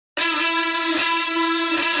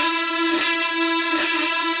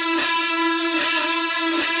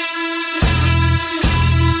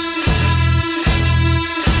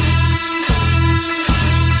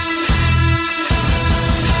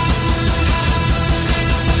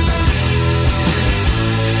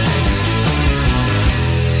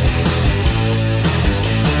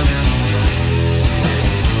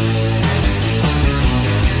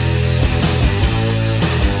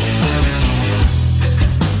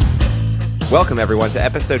Welcome, everyone, to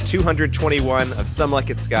episode 221 of Some Like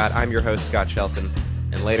It Scott. I'm your host, Scott Shelton,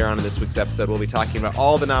 and later on in this week's episode, we'll be talking about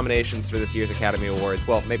all the nominations for this year's Academy Awards.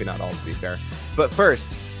 Well, maybe not all, to be fair. But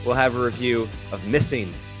first, we'll have a review of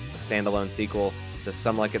Missing, a standalone sequel to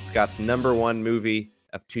Some Like It Scott's #1 movie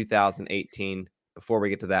of 2018. Before we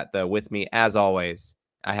get to that, though, with me, as always,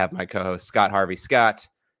 I have my co-host, Scott Harvey. Scott,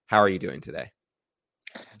 how are you doing today?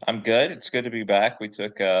 I'm good. It's good to be back. We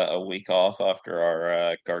took a week off after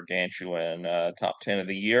our gargantuan top 10 of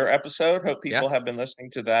the year episode. Hope Yeah. people have been listening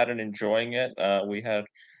to that and enjoying it. We had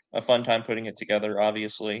a fun time putting it together,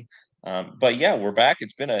 obviously. But yeah, we're back.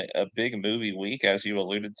 It's been a big movie week, as you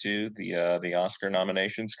alluded to. The Oscar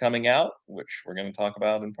nominations coming out, which we're going to talk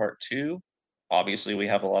about in part two. Obviously, we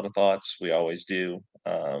have a lot of thoughts. We always do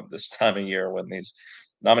this time of year when these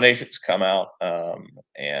nominations come out.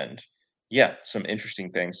 And yeah, some interesting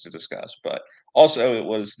things to discuss. But also, it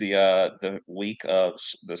was the week of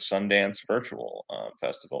the Sundance Virtual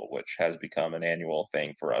Festival, which has become an annual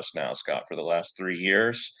thing for us now, Scott, for the last 3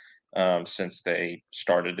 years since they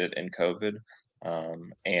started it in COVID.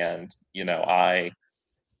 And I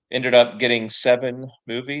ended up getting 7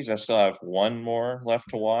 movies. I still have one more left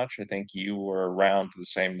to watch. I think you were around the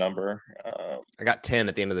same number. I got 10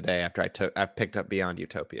 at the end of the day after I picked up Beyond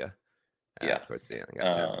Utopia Yeah. towards the end. I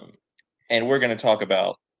got 10. Um, and we're going to talk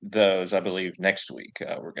about those, I believe, next week.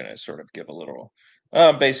 We're going to sort of give a little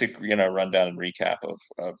basic, rundown and recap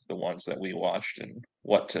of the ones that we watched and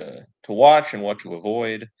what to watch and what to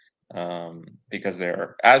avoid. Because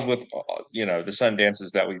there, as with the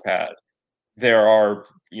Sundances that we've had, there are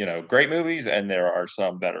great movies and there are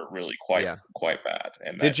some that are really quite Yeah. quite bad,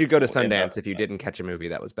 and Did you go to will end up Sundance if you didn't catch a movie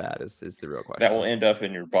that was bad is the real that question. will end up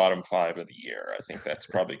in your bottom 5 of the year. I think that's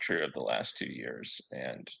probably true of the last 2 years,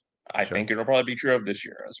 and I Sure. think it'll probably be true of this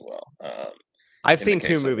year as well. I've In the seen two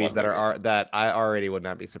case of movies one that movie. are that I already would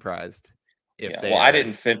not be surprised if Yeah, they well, are I at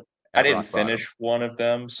didn't rock bottom. finish one of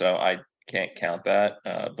them, so I can't count that.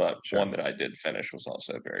 But Sure. one that I did finish was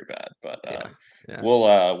also very bad. But Yeah. Yeah.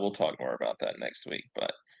 we'll talk more about that next week.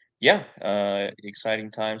 But yeah,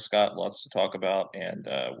 exciting time, Scott. Lots to talk about, and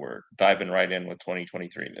we're diving right in with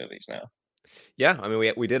 2023 movies now. Yeah. I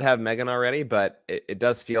mean, we did have Megan already, but it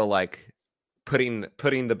does feel like putting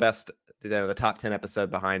the best, the top 10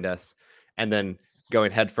 episode behind us, and then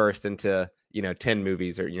going headfirst into 10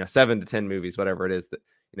 movies or 7 to 10 movies, whatever it is that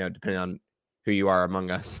depending on who you are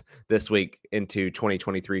among us this week into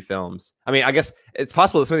 2023 films. I mean, I guess it's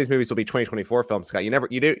possible that some of these movies will be 2024 films, Scott.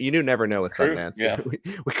 You do never know with True. Sundance. Yeah.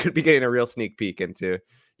 We could be getting a real sneak peek into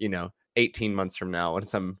 18 months from now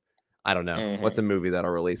when I don't know what's Hmm. a movie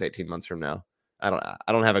that'll release 18 months from now. I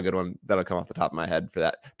don't have a good one that'll come off the top of my head for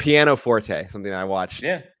that. Piano Forte, something I watched,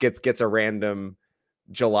 Yeah. gets a random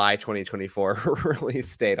July 2024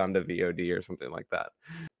 release date on the VOD or something like that.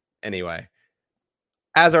 Anyway,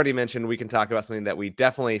 as already mentioned, we can talk about something that we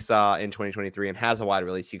definitely saw in 2023 and has a wide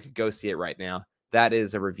release. You could go see it right now. That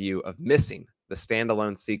is a review of Missing, the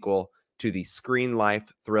standalone sequel to the Screen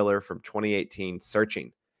Life thriller from 2018,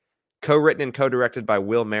 Searching. Co-written and co-directed by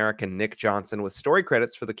Will Merrick and Nick Johnson, with story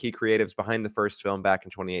credits for the key creatives behind the first film back in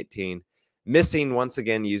 2018. Missing once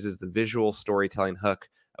again uses the visual storytelling hook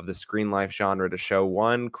of the screen life genre to show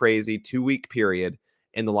one crazy 2-week period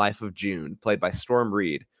in the life of June, played by Storm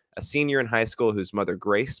Reed, a senior in high school whose mother,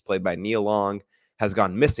 Grace, played by Nia Long, has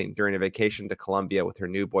gone missing during a vacation to Colombia with her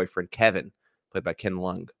new boyfriend, Kevin, played by Ken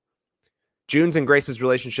Lung. June's and Grace's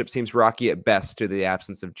relationship seems rocky at best due to the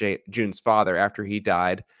absence of June's father after he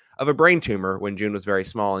died of a brain tumor when June was very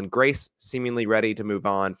small, and Grace seemingly ready to move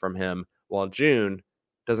on from him, while June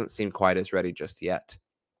doesn't seem quite as ready just yet.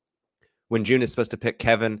 When June is supposed to pick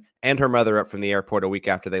Kevin and her mother up from the airport a week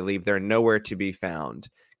after they leave, they're nowhere to be found,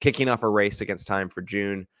 kicking off a race against time for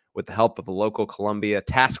June with the help of a local Colombia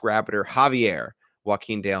TaskRabbitor, Javier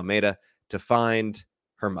Joaquin de Almeida, to find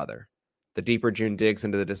her mother. The deeper June digs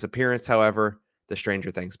into the disappearance, however, the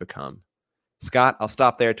stranger things become. Scott, I'll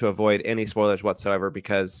stop there to avoid any spoilers whatsoever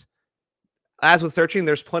because, as with Searching,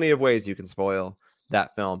 there's plenty of ways you can spoil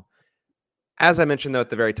that film. As I mentioned, though,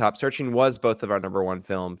 at the very top, Searching was both of our #1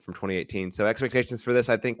 film from 2018. So expectations for this,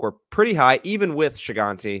 I think, were pretty high, even with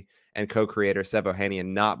Shiganti and co-creator Seb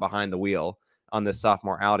Ohanian not behind the wheel on this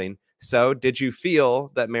sophomore outing. So did you feel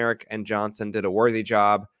that Merrick and Johnson did a worthy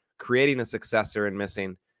job creating a successor in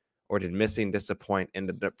Missing, or did Missing disappoint and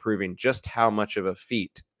ended up proving just how much of a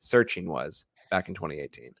feat Searching was back in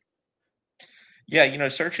 2018? Yeah,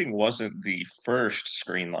 Searching wasn't the first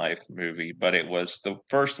Screen Life movie, but it was the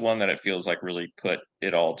first one that it feels like really put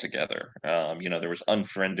it all together. There was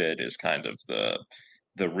Unfriended is kind of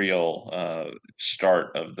the real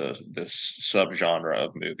start of this subgenre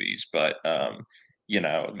of movies, but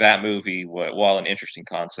that movie, while an interesting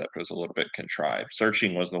concept, was a little bit contrived.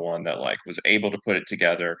 Searching was the one that like was able to put it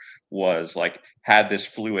together, was like had this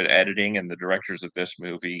fluid editing, and the directors of this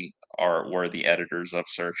movie were the editors of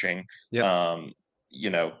Searching. Yep. Um,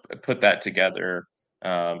 put that together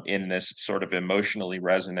in this sort of emotionally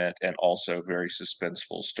resonant and also very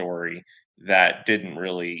suspenseful story that didn't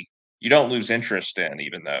really you don't lose interest in,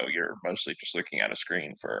 even though you're mostly just looking at a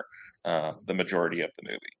screen for the majority of the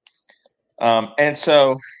movie. And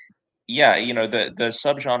so, yeah, the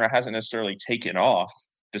subgenre hasn't necessarily taken off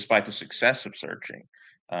despite the success of Searching.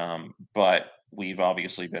 But we've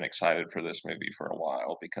obviously been excited for this movie for a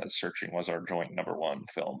while because Searching was our joint number one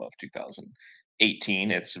film of 2018.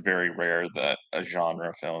 It's very rare that a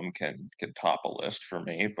genre film can top a list for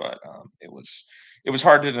me, but it was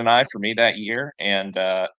hard to deny for me that year. And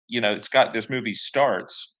it's got this movie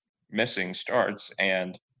starts, Missing starts,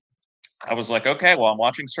 and I was like, okay, well, I'm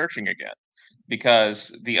watching Searching again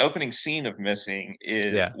because the opening scene of Missing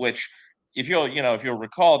is, Yeah. which if you'll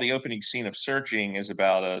recall, the opening scene of Searching is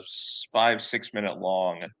about a 5-6 minute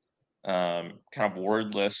long, kind of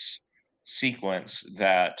wordless sequence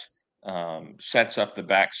that sets up the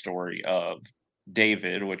backstory of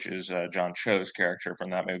David, which is John Cho's character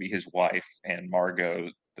from that movie, his wife, and Margot,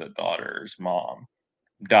 the daughter's mom,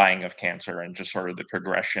 dying of cancer, and just sort of the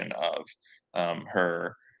progression of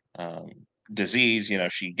her um, disease.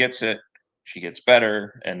 She gets it, she gets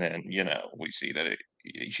better, and then we see that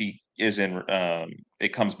she is in. It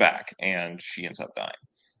comes back, and she ends up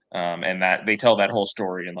dying. And that they tell that whole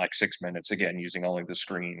story in like 6 minutes, again using only the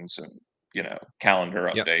screens and calendar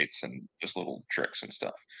Yep. updates and just little tricks and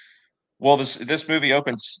stuff. Well, this movie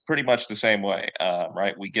opens pretty much the same way,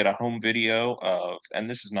 right? We get a home video of, and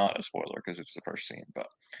this is not a spoiler because it's the first scene, but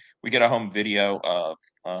we get a home video of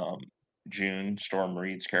June Storm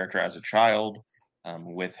Reed's character as a child,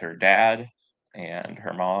 with her dad and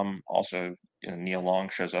her mom. Also, Neil Long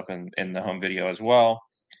shows up in the home video as well.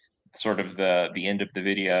 Sort of the end of the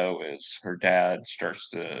video is her dad starts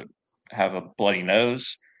to have a bloody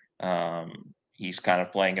nose. He's kind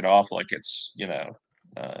of playing it off like it's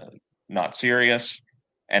uh, not serious.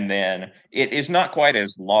 And then it is not quite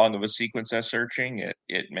as long of a sequence as Searching.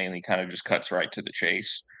 It mainly kind of just cuts right to the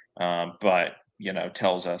chase, but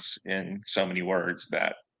tells us in so many words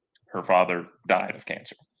that her father died of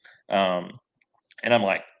cancer. Um, and I'm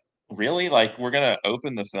like, really? Like, we're gonna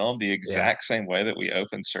open the film the Yeah. exact same way that we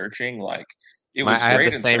opened Searching? Like, it was I had the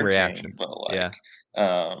great in same Searching, reaction. but Yeah.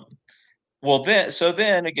 um, well,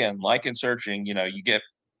 then again, like in Searching, you get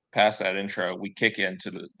past that intro, we kick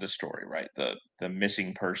into the story, right? The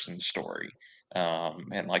missing person story.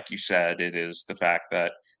 And like you said, it is the fact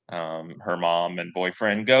that her mom and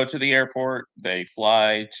boyfriend go to the airport. They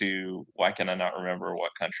fly to, why can I not remember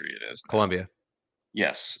what country it is now? Columbia.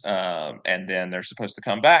 Yes, and then they're supposed to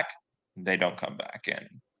come back, they don't come back, and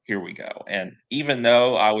here we go. And even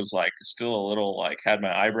though I was like still a little like had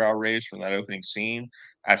my eyebrow raised from that opening scene,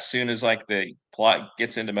 as soon as like the plot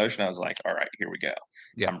gets into motion, I was like, all right, here we go.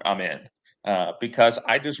 Yeah. I'm in. Because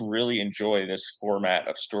I just really enjoy this format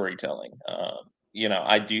of storytelling.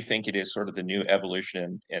 I do think it is sort of the new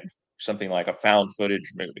evolution in something like a found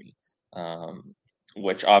footage movie. Um,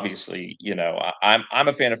 which obviously, I'm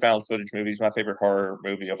a fan of found footage movies. My favorite horror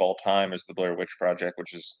movie of all time is The Blair Witch Project,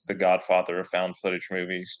 which is the godfather of found footage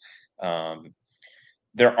movies. Um,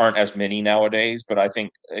 there aren't as many nowadays, but I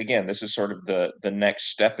think again, this is sort of the next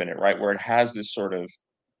step in it, right? Where it has this sort of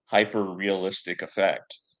hyper realistic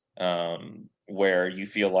effect, where you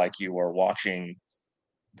feel like you are watching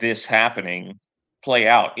this happening play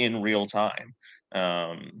out in real time.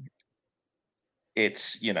 Um,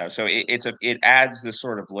 so it adds this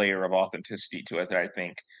sort of layer of authenticity to it that I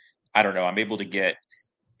think, I don't know, I'm able to get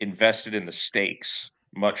invested in the stakes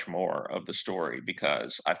much more of the story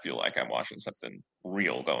because I feel like I'm watching something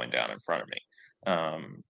real going down in front of me.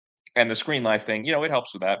 And the screen life thing, it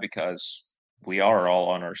helps with that because we are all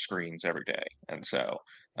on our screens every day. And so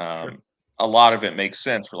Sure. um, a lot of it makes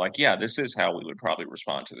sense for like, yeah, this is how we would probably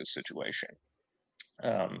respond to this situation.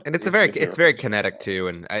 And it's a If it's you're very faced with kinetic that. too.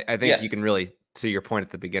 And I think Yeah. you can really, to your point at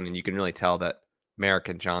the beginning, you can really tell that Merrick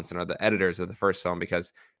and Johnson are the editors of the first film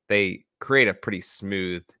because they create a pretty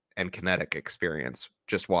smooth and kinetic experience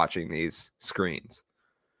just watching these screens.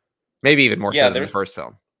 Maybe even more so Yeah, than the there's first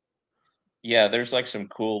film. Yeah, there's, like, some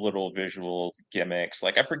cool little visual gimmicks,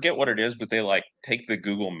 like, I forget what it is, but they, like, take the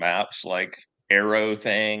Google Maps, like, arrow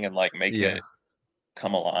thing and, like, make Yeah. it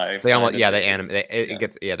come alive They almost kind of. they animate it Yeah.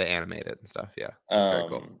 gets they animate it and stuff. Yeah, it's very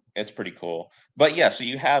cool. It's pretty cool. But yeah, so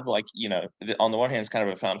you have like, on the one hand, it's kind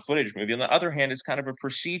of a found footage movie. On the other hand, it's kind of a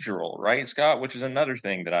procedural, right, Scott? Which is another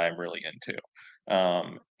thing that I'm really into.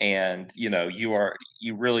 And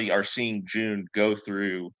you really are seeing June go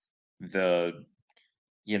through the,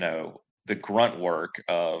 the grunt work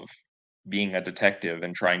of being a detective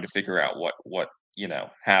and trying to figure out what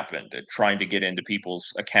happened, and trying to get into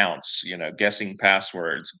people's accounts, guessing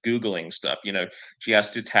passwords, googling stuff. She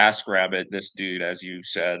has to task rabbit this dude, as you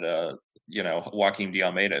said, Joaquin de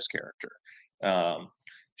Almeida's character. um,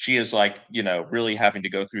 she is like, really having to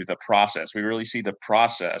go through the process. We really see the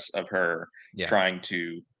process of her Yeah, trying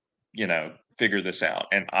to figure this out,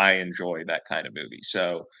 and I enjoy that kind of movie.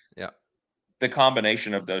 So yeah, the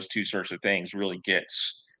combination of those two sorts of things really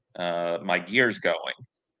gets my gears going.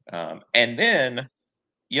 And then,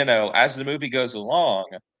 as the movie goes along,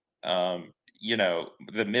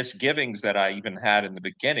 the misgivings that I even had in the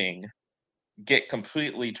beginning get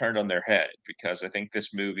completely turned on their head, because I think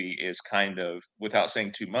this movie is kind of, without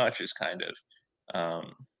saying too much, is kind of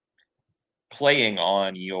um, playing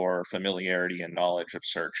on your familiarity and knowledge of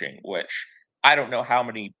searching, which I don't know how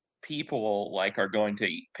many people like are going to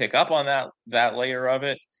pick up on that layer of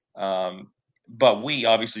it. Um, but we,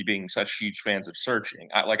 obviously being such huge fans of searching,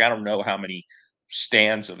 I don't know how many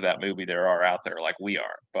stands of that movie there are out there like we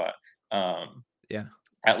are, but um, yeah.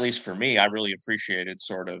 at least for me, I really appreciated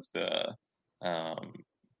sort of the um,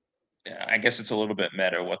 yeah, I guess it's a little bit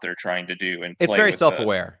meta what they're trying to do and It's play very with the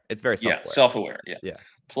self-aware. It's very yeah, self-aware. self-aware, yeah. Yeah,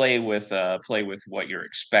 Play with what you're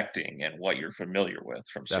expecting and what you're familiar with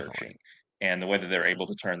from definitely. searching, and the way that they're able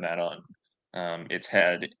to turn that on its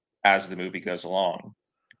head as the movie goes along,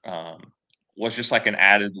 um, was just like an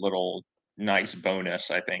added little nice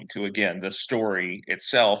bonus, I think, to again the story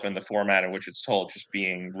itself and the format in which it's told just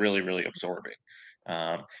being really, really absorbing.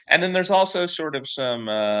 And then there's also sort of some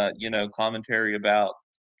commentary about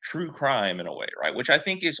true crime in a way, right? Which I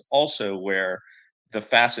think is also where the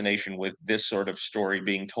fascination with this sort of story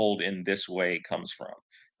being told in this way comes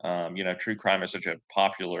from. True crime is such a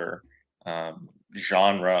popular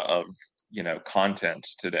genre of content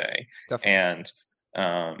today, Definitely. and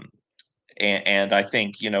um, and I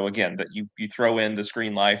think, again, that you throw in the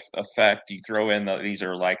screen life effect, you throw in that these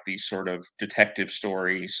are like these sort of detective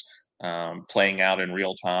stories playing out in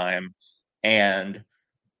real time, and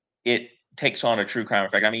it takes on a true crime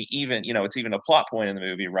effect. I mean, even, it's even a plot point in the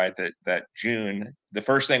movie, right? That June, the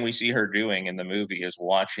first thing we see her doing in the movie is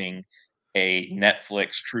watching a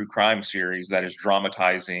Netflix true crime series that is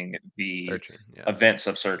dramatizing the Searching. Yeah. events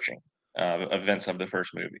of the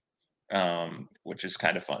first movie, which is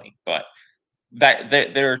kind of funny. But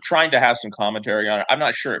they're trying to have some commentary on it. I'm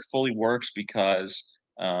not sure it fully works because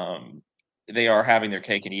they are having their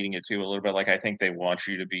cake and eating it too a little bit. Like, I think they want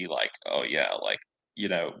you to be like, oh yeah, like, you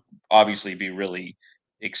know, obviously be really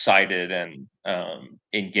excited and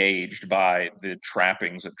engaged by the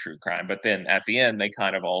trappings of true crime. But then at the end, they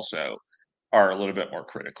kind of also are a little bit more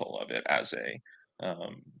critical of it as a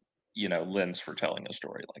lens for telling a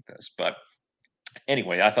story like this. But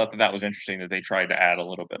anyway, I thought that was interesting that they tried to add a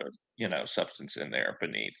little bit of substance in there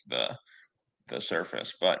beneath the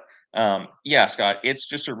surface. But yeah, Scott, it's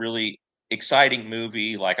just a really exciting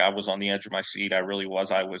movie. Like, I was on the edge of my seat. I really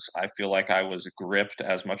was. I feel like I was gripped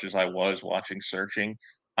as much as I was watching Searching.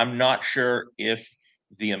 I'm not sure if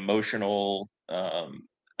the emotional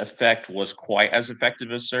effect was quite as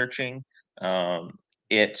effective as Searching. Um,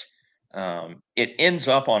 it it ends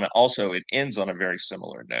on a very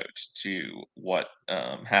similar note to what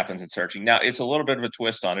happens in Searching. Now, it's a little bit of a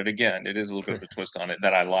twist on it. Again, it is a little bit of a twist on it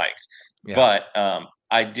that I liked, Yeah. but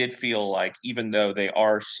I did feel like, even though they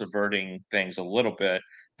are subverting things a little bit,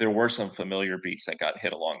 there were some familiar beats that got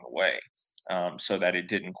hit along the way, so that it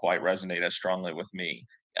didn't quite resonate as strongly with me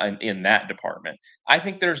in that department. I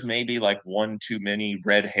think there's maybe like one too many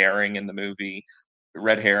red herring in the movie,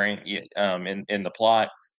 red herring in the plot.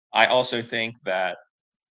 I also think that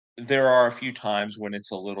there are a few times when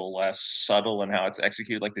it's a little less subtle in how it's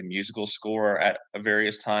executed, like the musical score at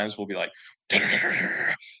various times will be like,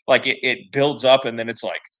 like it builds up and then it's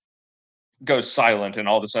like goes silent, and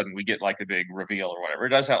all of a sudden we get like a big reveal or whatever. It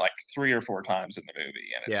does that like 3 or 4 times in the movie,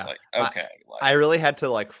 and it's Yeah. like, I okay, I like really had to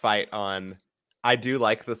like fight on. I do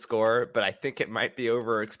like the score, but I think it might be yeah.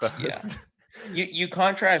 overexposed. You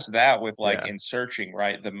contrast that with like Yeah. in Searching,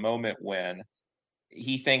 right? The moment when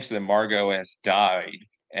he thinks that Margot has died,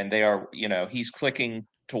 and they are, he's clicking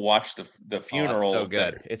to watch the Oh, it's so funeral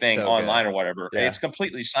good. It's thing so good. online or whatever. Yeah. It's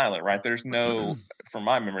completely silent, right? There's no, from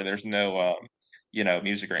my memory, there's no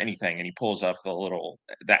music or anything, and he pulls up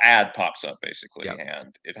the ad pops up basically, Yep.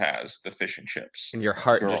 and it has the fish and chips And your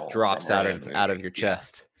heart just girl from drops early in the out of movie. your Yeah.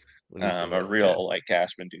 chest when you see A it. Yeah. real like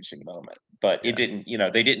gasp-inducing moment. But it Yeah.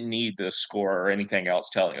 didn't, they didn't need the score or anything else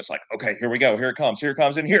telling us like, okay, here we go, here it comes,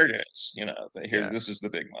 and here it is. Here Yeah. this is the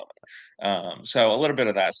big moment. So a little bit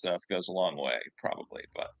of that stuff goes a long way, probably.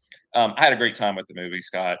 But I had a great time with the movie,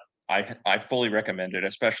 Scott. I fully recommend it,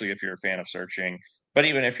 especially if you're a fan of Searching. But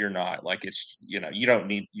even if you're not, like it's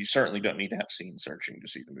you certainly don't need to have seen Searching to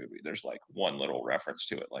see the movie. There's like one little reference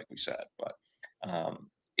to it, like we said, but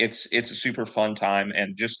it's a super fun time,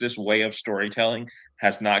 and just this way of storytelling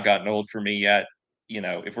has not gotten old for me yet.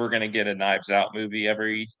 If we're going to get a Knives Out movie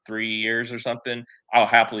every 3 years or something, I'll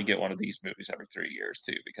happily get one of these movies every 3 years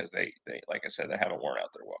too, because they like I said, they haven't worn out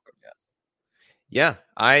their welcome yet. Yeah,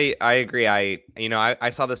 I agree. I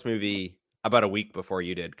saw this movie about a week before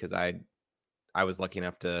you did because I was lucky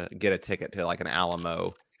enough to get a ticket to like an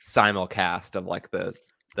Alamo simulcast of like the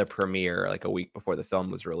premiere like a week before the film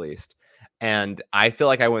was released. And I feel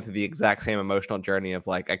like I went through the exact same emotional journey of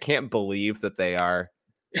like I can't believe that they're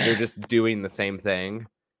just doing the same thing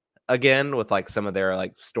again with like some of their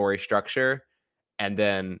like story structure. And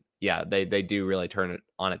then yeah, they do really turn it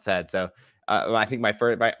on its head. So I think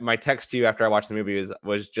my text to you after I watched the movie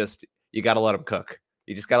was just you got to let them cook.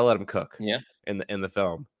 You just got to let them cook Yeah. in the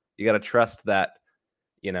film. You got to trust that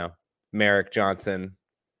you know Merrick Johnson,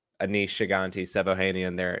 Anish Shiganti, Seb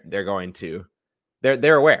Ohanian. They're going to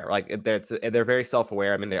they're aware. Like they're very self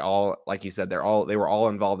aware. I mean, they all like you said they were all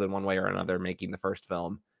involved in one way or another making the first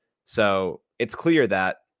film. So it's clear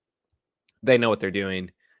that they know what they're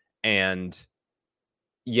doing, and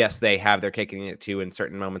yes, they have their cake eating it too in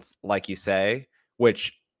certain moments, like you say,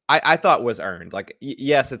 which I thought was earned. Like,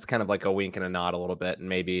 yes, it's kind of like a wink and a nod a little bit, and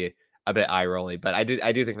maybe a bit eye rolly, but I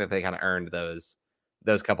do think that they kind of earned those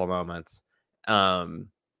couple moments. Um,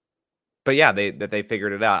 but yeah, they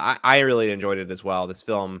figured it out. I really enjoyed it as well. This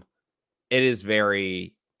film, it is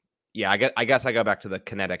very yeah. I guess I go back to the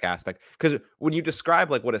kinetic aspect because when you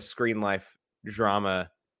describe like what a screen life drama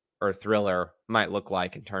or thriller might look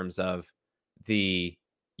like in terms of the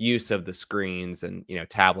use of the screens and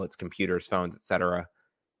tablets, computers, phones, etc.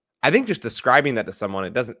 I think just describing that to someone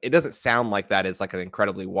it doesn't sound like that is like an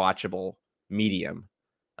incredibly watchable medium.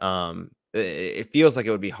 It feels like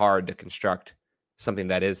it would be hard to construct something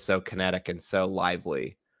that is so kinetic and so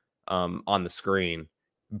lively on the screen,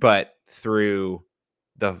 but through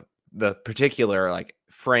the the particular like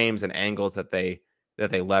frames and angles that they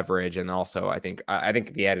leverage, and also I think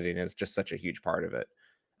the editing is just such a huge part of it.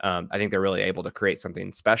 I think they're really able to create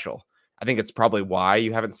something special. I think it's probably why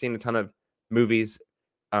you haven't seen a ton of movies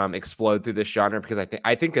explode through this genre because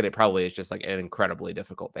I think that it probably is just like an incredibly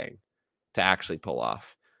difficult thing to actually pull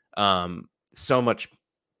off. So much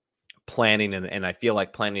planning and I feel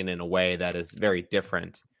like planning in a way that is very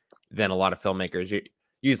different than a lot of filmmakers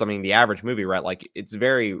use. I mean, the average movie, right? Like it's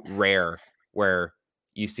very rare where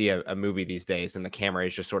you see a movie these days and the camera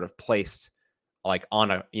is just sort of placed like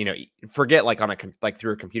on a forget like on a like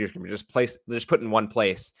through a computer screen, just put in one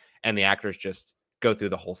place and the actors just go through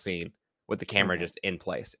the whole scene with the camera Mhm. just in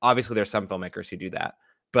place. Obviously there's some filmmakers who do that,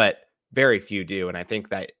 but very few do, and I think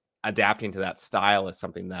that adapting to that style is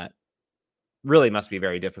something that really must be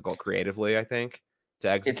very difficult creatively, I think,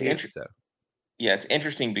 to It's execute. inter So Yeah, it's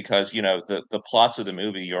interesting because, the plots of the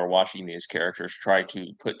movie, you're watching these characters try to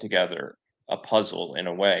put together a puzzle in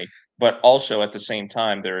a way, but also at the same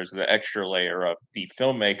time, there is the extra layer of the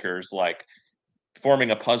filmmakers, like,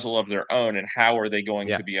 forming a puzzle of their own, and how are they going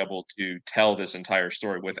yeah, to be able to tell this entire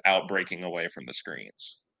story without breaking away from the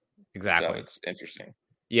screens? So exactly. it's interesting.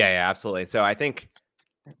 Yeah, absolutely. So I think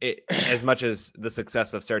it as much as the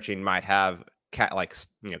success of Searching might have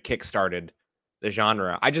kick-started the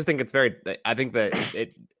genre, I just think it's very I think that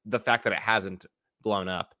the fact that it hasn't blown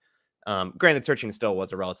up, granted Searching still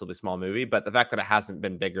was a relatively small movie, but the fact that it hasn't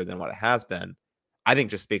been bigger than what it has been, I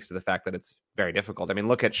think just speaks to the fact that it's very difficult. I mean,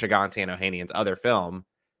 look at Shiganti and Ohanian's other film,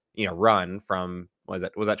 Run from was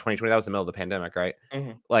that 2020? That was the middle of the pandemic, right? Mhm.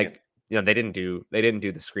 Yep. Like, they didn't do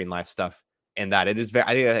the screen life stuff, and that I think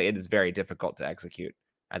that it is very difficult to execute,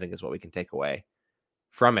 I think is what we can take away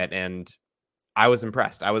from it. And I was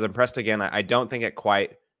impressed. I was impressed again. I don't think it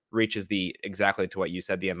quite reaches the exactly to what you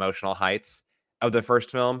said, the emotional heights of the first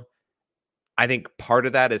film. I think part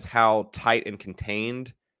of that is how tight and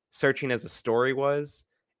contained Searching as a story was.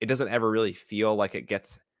 It doesn't ever really feel like it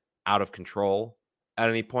gets out of control at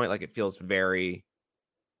any point. Like it feels very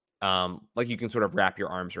like you can sort of wrap your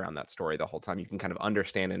arms around that story the whole time. You can kind of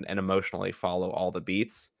understand and emotionally follow all the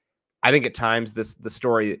beats. I think at times the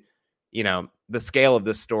story, the scale of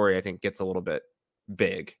this story, I think gets a little bit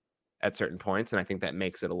big at certain points, and I think that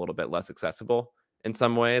makes it a little bit less accessible in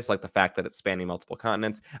some ways, like the fact that it's spanning multiple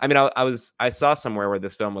continents. I mean, I saw somewhere where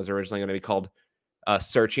this film was originally going to be called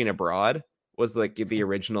Searching Abroad, was like the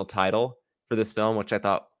original title for this film, which I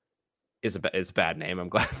thought is a bad name. I'm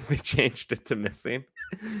glad they changed it to Missing.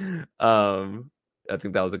 I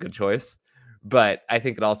think that was a good choice, but I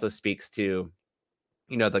think it also speaks to,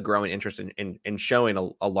 you know, the growing interest in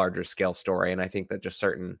showing a larger scale story, and I think that just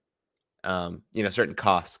certain you know, certain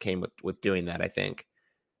costs came with doing that, I think.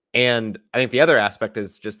 And I think the other aspect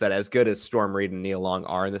is just that as good as Storm Reid and Nia Long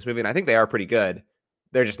are in this movie, and I think they are pretty good,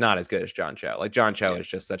 they're just not as good as John Cho. Like John Cho Yeah. is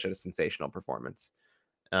just such a sensational performance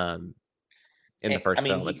um, in the I first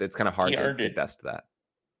mean, film. It's kind of hard he to earned it. best that.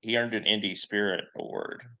 He earned an Indie Spirit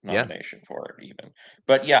Award Yeah, nomination for it even.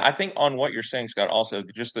 But yeah, I think on what you're saying, Scott, also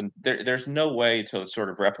just there's no way to sort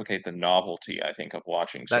of replicate the novelty, I think, of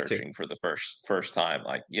watching that too. Searching for the first time.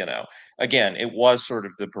 Like, again, it was sort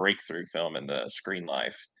of the breakthrough film in the screen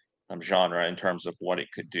life genre in terms of what it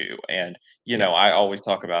could do. And, Yeah, I always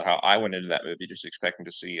talk about how I went into that movie just expecting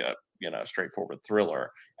to see a, straightforward thriller.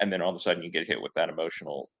 And then all of a sudden you get hit with that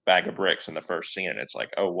emotional bag of bricks in the first scene. And it's like,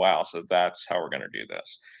 oh, wow, so that's how we're going to do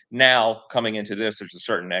this. Now, coming into this, there's a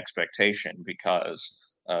certain expectation because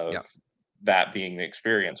of yeah, that being the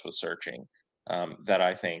experience with Searching, that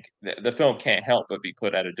I think the film can't help but be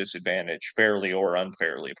put at a disadvantage, fairly or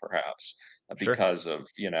unfairly, perhaps, sure. because of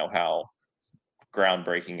how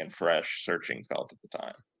groundbreaking and fresh Searching felt at the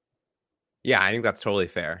time. Yeah, I think that's totally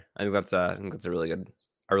fair. I think that's a really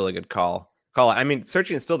good call. I mean,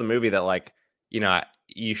 Searching is still the movie that, like, you know,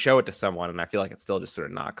 you show it to someone, and I feel like it still just sort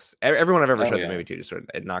of knocks everyone I've ever Oh showed the yeah, movie to, just sort of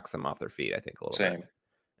it knocks them off their feet, I think, a little bit.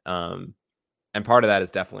 same. Um, and part of that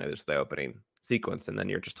is definitely just the opening sequence, and then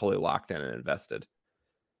you're just totally locked in and invested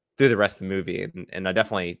through the rest of the movie. And I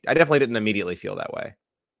definitely didn't immediately feel that way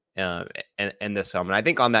in this film. And I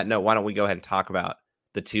think on that note, why don't we go ahead and talk about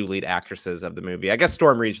the two lead actresses of the movie? I guess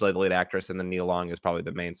Storm Reid played the lead actress, and then Nia Long is probably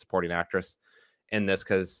the main supporting actress in this,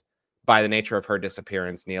 because by the nature of her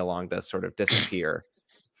disappearance, Nia Long does sort of disappear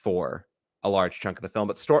for a large chunk of the film.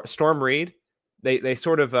 But Storm Reid, they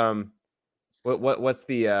sort of what's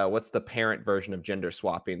the parent version of gender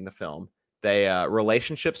swapping the film? They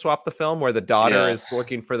relationship swap the film, where the daughter Yeah, is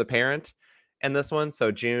looking for the parent in this one.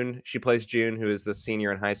 So June, she plays June, who is the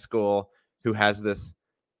senior in high school, who has this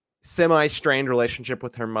semi-strained relationship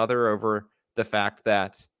with her mother over the fact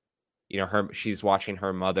that, you know, she's watching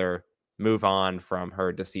her mother move on from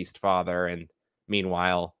her deceased father, and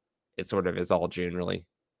meanwhile it sort of is all June really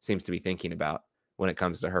seems to be thinking about when it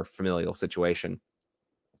comes to her familial situation.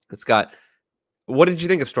 It's got What did you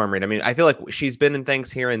think of Storm Reid? I mean, I feel like she's been in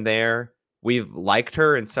things here and there. We've liked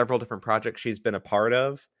her in several different projects she's been a part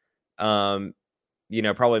of. Um, you know,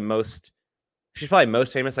 she's probably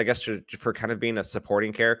most famous, I guess, for kind of being a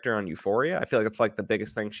supporting character on Euphoria. I feel like it's like the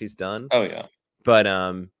biggest thing she's done. oh yeah. But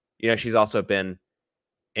you know, she's also been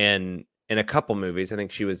in a couple movies. I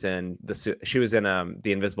think she was in The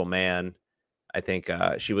Invisible Man. I think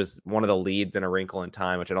she was one of the leads in A Wrinkle in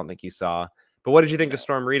Time, which I don't think you saw. But what did you think of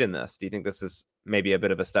Storm Reid in this? Do you think this is maybe a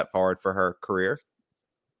bit of a step forward for her career?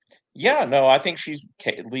 Yeah, no, I think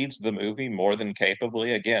leads the movie more than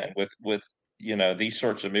capably. Again, with these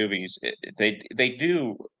sorts of movies, they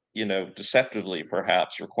do deceptively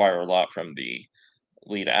perhaps require a lot from the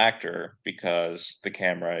lead actor because the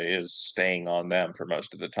camera is staying on them for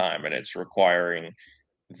most of the time, and it's requiring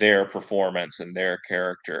their performance and their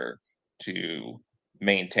character to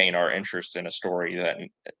maintain our interest in a story that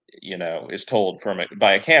is told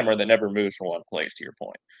by a camera that never moves from one place, to your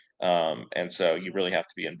point. And so you really have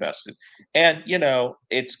to be invested. And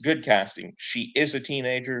it's good casting. She is a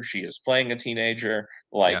teenager. She is playing a teenager.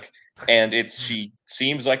 Yeah, And she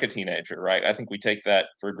seems like a teenager, right? I think we take that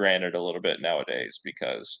for granted a little bit nowadays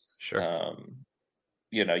because sure. um,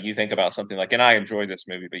 you think about something like, and I enjoy this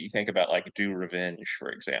movie, but you think about like Do Revenge,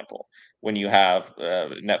 for example, when you have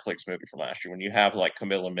Netflix movie from last year, when you have like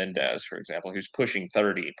Camila Mendez, for example, who's pushing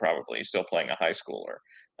 30, probably still playing a high schooler.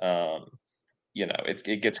 Um,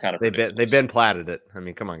 it gets kind of They've ridiculous. been platted it. I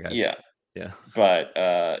mean, come on, guys. Yeah, Yeah, but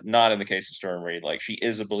not in the case of Storm Reid. Like she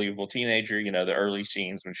is a believable teenager. The early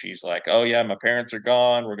scenes when she's like, "Oh yeah, my parents are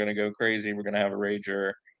gone. We're gonna go crazy. We're gonna have a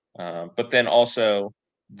rager." But then also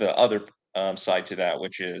the other side to that,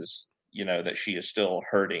 which is that she is still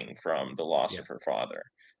hurting from the loss yeah, of her father.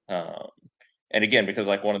 Um, and again, because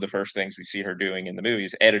like one of the first things we see her doing in the movie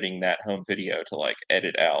is editing that home video to like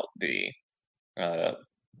edit out uh,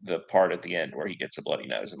 the part at the end where he gets a bloody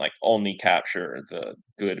nose and like only capture the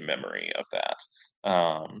good memory of that.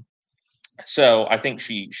 So I think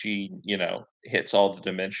she hits all the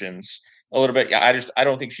dimensions a little bit. Yeah, I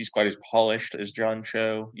don't think she's quite as polished as John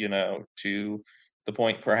Cho, you know, to the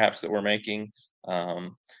point perhaps that we're making.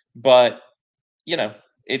 Um, but you know,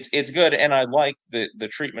 it's good, and I like the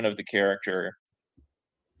treatment of the character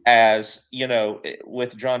as you know,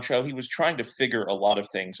 with John Cho, he was trying to figure a lot of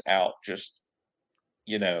things out, just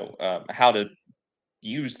how to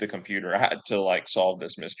use the computer to like solve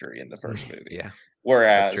this mystery in the first movie. Yeah, that's true.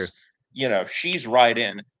 Whereas, she's right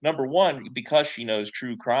in number one because she knows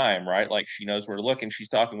true crime, right? Like she knows where to look and she's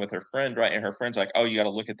talking with her friend, right? And her friend's like, oh, you got to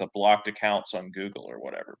look at the blocked accounts on Google or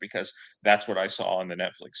whatever, because that's what I saw in the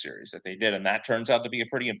Netflix series that they did. And that turns out to be a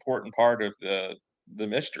pretty important part of the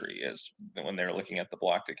mystery is when they're looking at the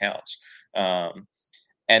blocked accounts.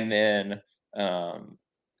 And then um,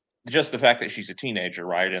 just the fact that she's a teenager,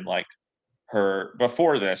 right? And like her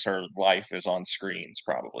before this, her life is on screens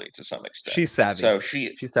probably to some extent. She's savvy. So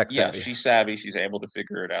she, She's tech yeah, savvy. she's savvy. She's able to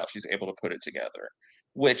figure it out. She's able to put it together,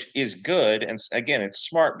 which is good. And again, it's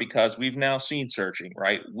smart because we've now seen Searching,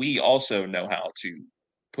 right? We also know how to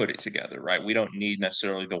put it together, right? We don't need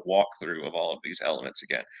necessarily the walkthrough of all of these elements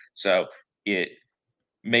again. So it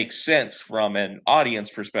makes sense from an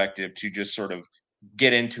audience perspective to just sort of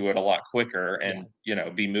get into it a lot quicker Yeah.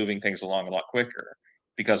 and be moving things along a lot quicker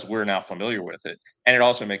because we're now familiar with it. And it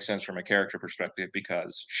also makes sense from a character perspective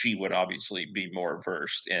because she would obviously be more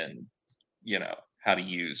versed in how to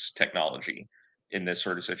use technology in this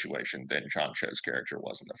sort of situation than John Cho's character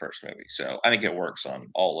was in the first movie. So I think it works on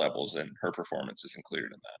all levels and her performance is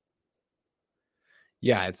included in that.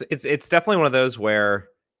 Yeah, it's definitely one of those where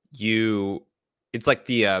you it's like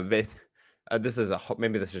this is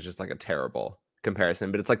maybe this is just like a terrible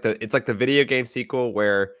comparison, but it's like the video game sequel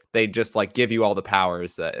where they just like give you all the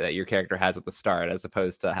powers that your character has at the start as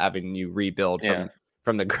opposed to having you rebuild Yeah.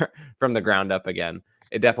 from from the ground up again.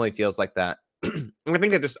 It definitely feels like that. And I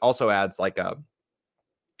think it just also adds like a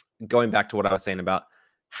going back to what I was saying about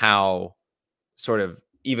how sort of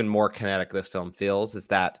even more kinetic this film feels is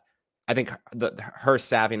that I think her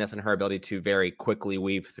savviness and her ability to very quickly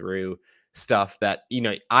weave through stuff that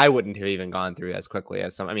I wouldn't have even gone through as quickly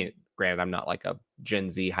as some. I mean, granted, I'm not like a Gen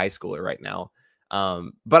Z high schooler right now,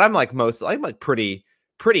 but I'm like pretty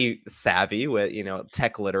savvy with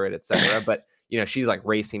tech literate, etc. But she's like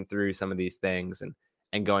racing through some of these things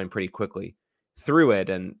and going pretty quickly through it,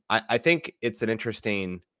 and I think it's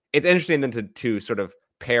interesting then to sort of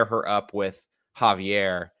pair her up with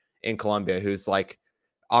Javier in Colombia, who's like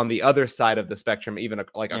on the other side of the spectrum, even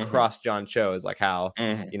like Mm-hmm. across John Cho, is like how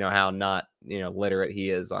Mm-hmm. how not literate he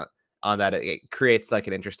is on that. It creates like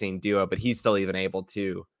an interesting duo, but he's still even able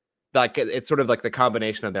to like it's sort of like the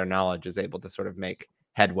combination of their knowledge is able to sort of make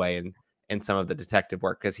headway in some of the detective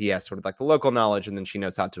work because he has sort of like the local knowledge and then she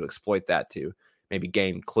knows how to exploit that to maybe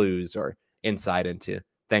gain clues or insight into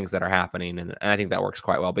things that are happening, and I think that works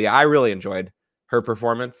quite well. But yeah, I really enjoyed her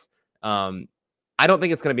performance. um I don't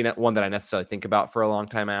think it's going to be one that I necessarily think about for a long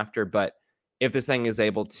time after, but if this thing is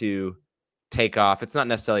able to take off, it's not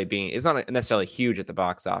necessarily huge at the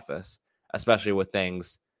box office, especially with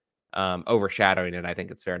things overshadowing it. I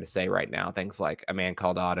think it's fair to say right now, things like A Man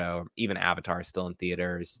Called Otto, even Avatar is still in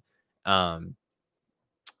theaters. Um,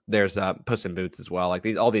 there's Puss in Boots as well. Like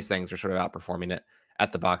all these things are sort of outperforming it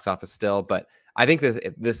at the box office still. But I think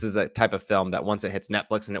this is a type of film that once it hits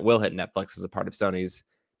Netflix, and it will hit Netflix as a part of Sony's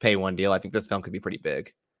Pay One deal, I think this film could be pretty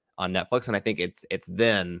big on Netflix, and I think it's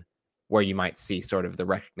then where you might see sort of the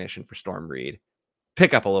recognition for Storm Reed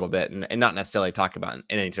pick up a little bit, and not necessarily talk about in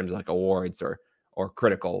any terms of like awards or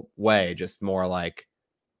critical way, just more like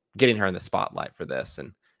getting her in the spotlight for this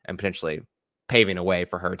and potentially paving a way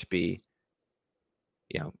for her to be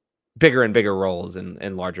bigger and bigger roles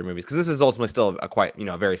in larger movies, because this is ultimately still a quite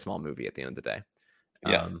a very small movie at the end of the day.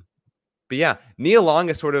 Yeah. But yeah, Nia Long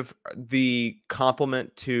is sort of the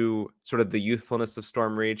complement to sort of the youthfulness of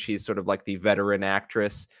Storm Reed. She's sort of like the veteran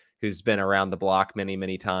actress who's been around the block many,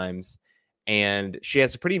 many times. And she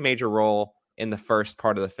has a pretty major role in the first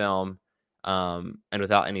part of the film. And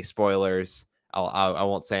without any spoilers, I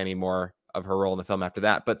won't say any more of her role in the film after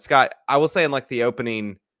that. But Scott, I will say in like the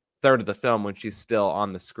opening third of the film, when she's still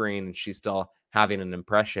on the screen and she's still having an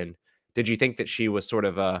impression, did you think that she was sort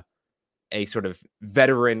of a sort of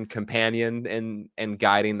veteran companion and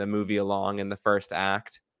guiding the movie along in the first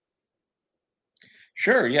act?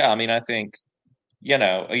 Sure. Yeah. I mean, I think,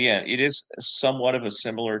 again, it is somewhat of a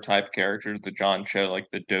similar type character to the John Cho, like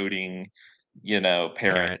the doting, parent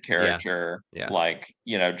Parent, yeah, character. yeah, Like,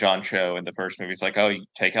 John Cho in the first movie is like, oh, you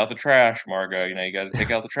take out the trash, Margot, you got to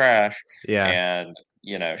take out the trash. yeah, And,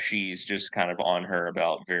 she's just kind of on her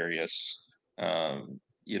about various,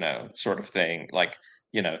 sort of thing. Like,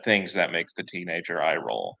 things that makes the teenager eye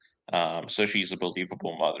roll. So she's a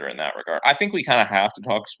believable mother in that regard. I think we kind of have to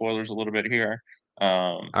talk spoilers a little bit here.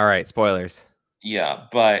 Um, All right, spoilers. yeah,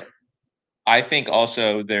 but I think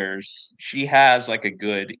also she has like a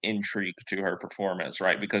good intrigue to her performance,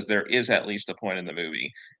 right? Because there is at least a point in the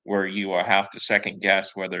movie where you will have to second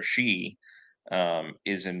guess whether she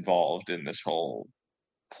is involved in this whole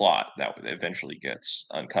plot that eventually gets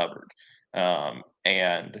uncovered.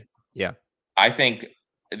 And Yeah. I think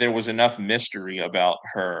there was enough mystery about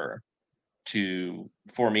her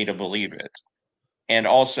for me to believe it. And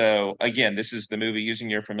also, again, this is the movie using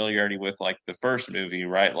your familiarity with like the first movie,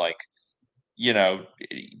 right? Like, you know,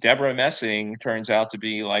 Deborah Messing turns out to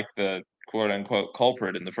be like the quote unquote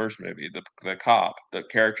culprit in the first movie, the cop, the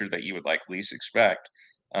character that you would like least expect.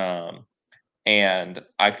 Um, and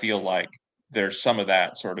I feel like there's some of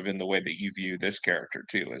that sort of in the way that you view this character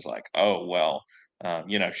too, is like, oh, well,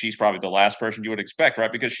 she's probably the last person you would expect,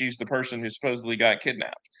 right? Because she's the person who supposedly got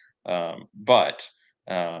kidnapped. But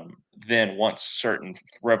then once certain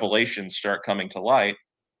revelations start coming to light,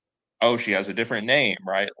 oh, she has a different name,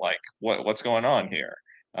 right? Like, what's going on here?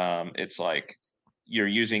 It's like you're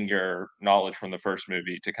using your knowledge from the first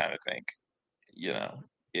movie to kind of think, you know,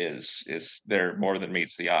 is there more than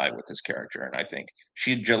meets the eye with this character? And I think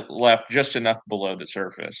she left just enough below the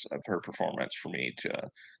surface of her performance for me to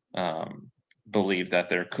believe that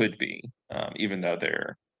there could be, even though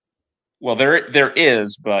there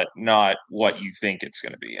is, but not what you think it's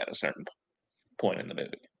going to be at a certain point in the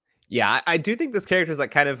movie. Yeah, I do think this character is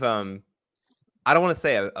like kind of I don't want to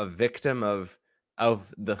say a victim of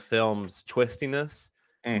the film's twistiness,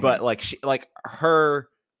 but like her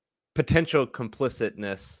potential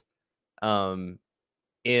complicitness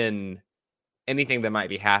in anything that might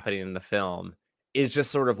be happening in the film is just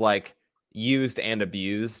sort of like used and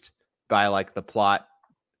abused by like the plot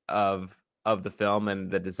of the film and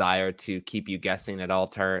the desire to keep you guessing at all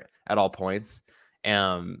points.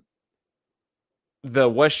 The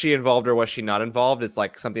was she involved or was she not involved is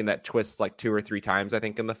like something that twists like 2 or 3 times I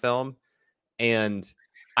think in the film, and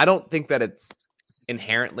I don't think that it's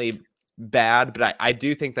inherently bad, but I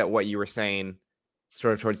do think that what you were saying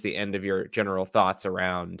sort of towards the end of your general thoughts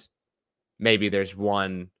around maybe there's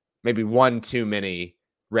one too many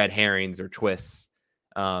red herrings or twists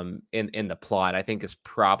in the plot, I think is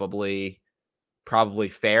probably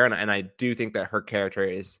fair, and I do think that her character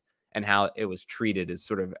is and how it was treated is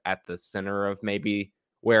sort of at the center of maybe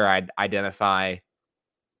where I'd identify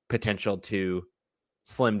potential to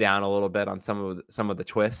slim down a little bit on some of the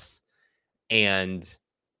twists. And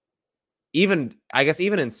I guess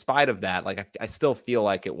even in spite of that, like I still feel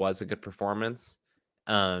like it was a good performance.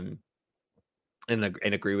 And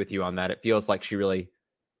agree with you on that. It feels like she really,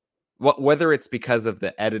 whether it's because of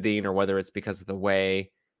the editing or whether it's because of the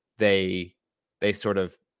way they sort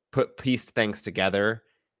of pieced things together.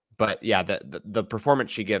 But yeah, the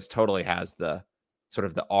performance she gives totally has the sort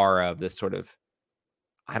of the aura of this sort of,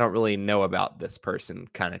 I don't really know about this person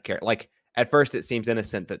kind of character. Like at first it seems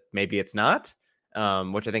innocent, but maybe it's not,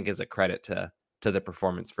 which I think is a credit to the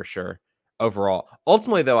performance for sure. Overall,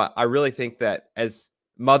 ultimately though, I really think that as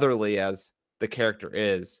motherly as the character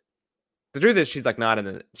is, the truth is she's not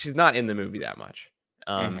in the movie that much.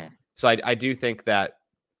 So I do think that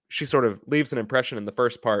she sort of leaves an impression in the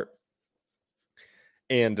first part.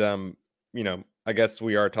 And I guess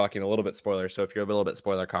we are talking a little bit spoiler. So if you're a little bit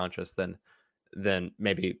spoiler conscious, then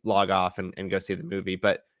maybe log off and go see the movie.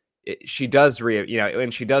 But she does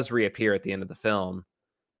and she does reappear at the end of the film.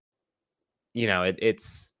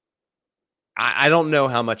 It's I don't know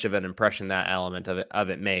how much of an impression that element of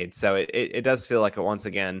it made. So it does feel like it once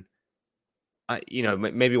again.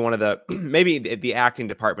 Maybe one of the maybe the acting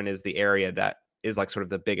department is the area that is like sort of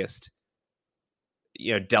the biggest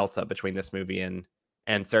delta between this movie and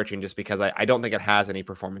Searching, just because I don't think it has any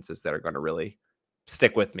performances that are going to really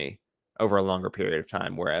stick with me over a longer period of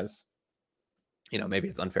time. Whereas, maybe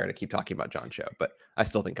it's unfair to keep talking about John Cho, but I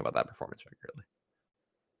still think about that performance regularly.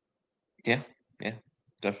 Yeah,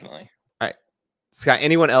 definitely. All right, Scott.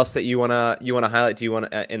 Anyone else that you wanna highlight? Do you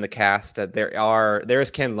want in the cast? There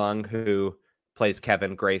is Ken Leung, who plays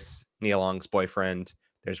Kevin, Grace Nealong's boyfriend.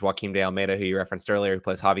 There's Joaquin de Almeida, who you referenced earlier, who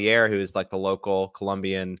plays Javier, who is like the local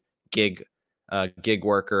Colombian gig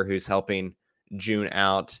worker who's helping June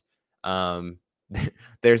out.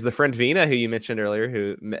 There's the friend Vina, who you mentioned earlier,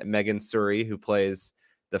 who Megan Suri, who plays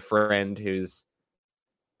the friend who's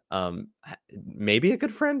maybe a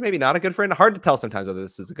good friend, maybe not a good friend. Hard to tell sometimes whether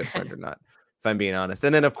this is a good friend or not, if I'm being honest.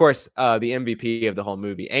 And then of course the MVP of the whole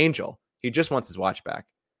movie, Angel. He just wants his watch back.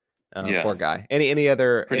 Poor guy. Any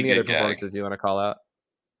other performances you want to call out?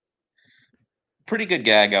 pretty good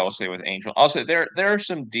gag, I will say, with Angel. Also, there are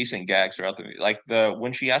some decent gags throughout the movie, like the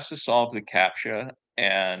when she has to solve the captcha,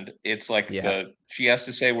 and it's like Yeah. she has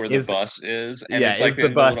to say where the Is the, bus is, and yeah, it's like is the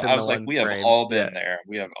in the bus little. in I the was like, one we have frame? all Yeah. been there.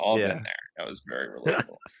 We have all been Yeah. there. That was very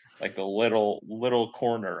relatable. Like the little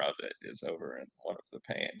corner of it is over in one of the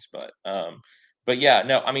panes, but yeah,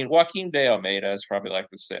 no, I mean Joaquin de Almeida is probably like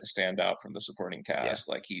the standout from the supporting Yeah. cast.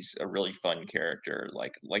 Like he's a really fun character.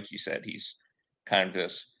 Like you said, he's kind of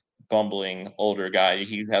this bumbling older guy.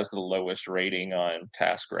 He has the lowest rating on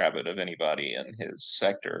TaskRabbit of anybody in his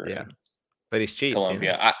sector Yeah. in But he's cheap, you know?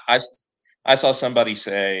 Colombia. I saw somebody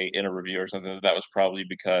say in a review or something that was probably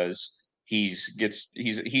because he's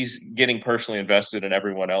getting personally invested in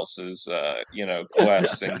everyone else's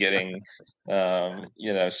quests and getting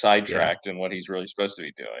Yeah. sidetracked in what he's really supposed to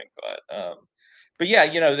be doing. But yeah,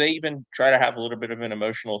 they even try to have a little bit of an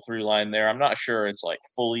emotional through line there. I'm not sure it's like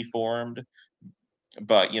fully formed,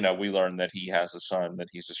 but we learn that he has a son that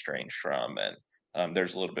he's estranged from, and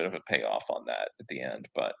there's a little bit of a payoff on that at the end.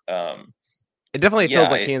 But It definitely feels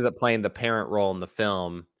yeah, like he ends up playing the parent role in the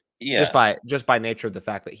film yeah, just by nature of the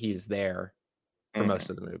fact that he's there for most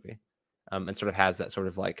hmm of the movie. And sort of has that sort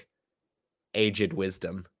of like aged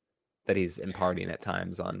wisdom that he's imparting at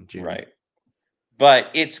times on June. right.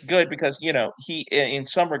 But it's good because he, in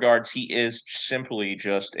some regards, he is simply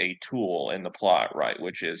just a tool in the plot, right?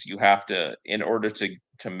 Which is you have to, in order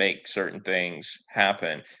to make certain things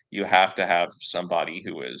happen, you have to have somebody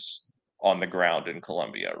who is on the ground in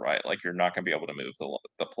Colombia, right? Like you're not going to be able to move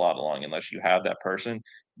the plot along unless you have that person.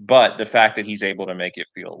 But the fact that he's able to make it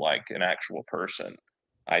feel like an actual person,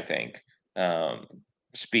 I think, um,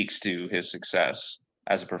 speaks to his success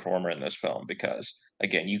as a performer in this film. Because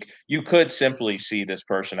again, you could simply see this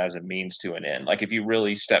person as a means to an end. Like if you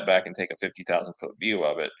really step back and take a 50,000-foot view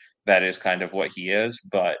of it, that is kind of what he is.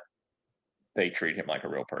 But they treat him like a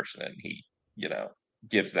real person, and he, you know,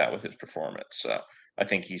 gives that with his performance. So I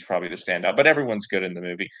think he's probably the standout. But everyone's good in the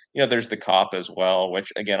movie. There's the cop as well,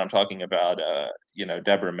 which again I'm talking about.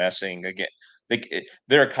 Deborah Messing again.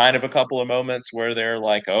 There are kind of a couple of moments where they're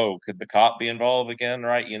like, "Oh, could the cop be involved again?"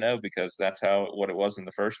 Right? Because that's what it was in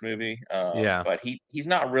the first movie. Yeah. But he's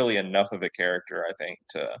not really enough of a character, I think,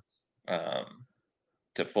 um,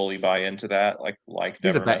 to fully buy into that, like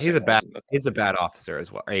Deborah He's Messing a bad was in the. he's a bad officer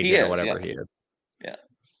as well, or He agent or is, yeah, whatever he is. yeah.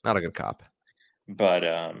 Not a good cop. But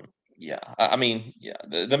yeah, I mean, yeah,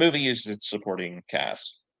 the movie uses its supporting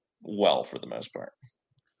cast well for the most part.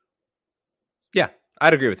 Yeah,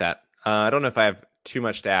 I'd agree with that. I don't know if I have too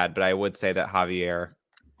much to add, but I would say that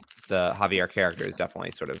the Javier character is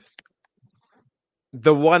definitely sort of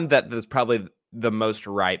the one that is probably the most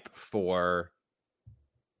ripe for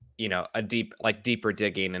a deeper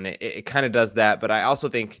digging, and it kind of does that. But I also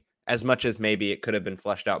think as much as maybe it could have been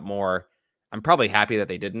fleshed out more, I'm probably happy that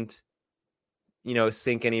they didn't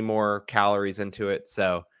sink any more calories into it.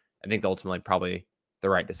 So I think ultimately probably the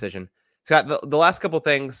right decision. Scott, the last couple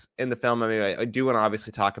things in the film, I mean, I do want to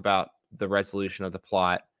obviously talk about the resolution of the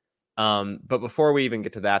plot. But before we even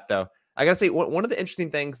get to that, though, I gotta say one of the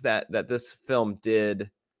interesting things that this film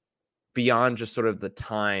did beyond just sort of the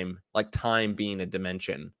time, like time being a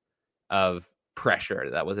dimension of pressure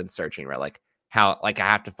that was in searching, right? Like how I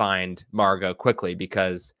have to find Margot quickly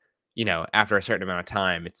because after a certain amount of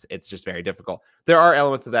time, it's just very difficult. There are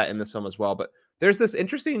elements of that in this film as well, but there's this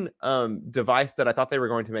interesting device that I thought they were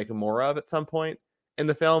going to make more of at some point in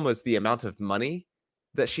the film was the amount of money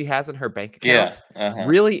that she has in her bank Yeah, account. uh-huh.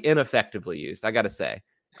 Really ineffectively used, I got to say.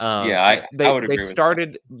 Yeah, I would They agree with that.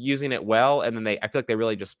 started using it well, and then I feel like they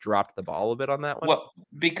really just dropped the ball a bit on that one. Well,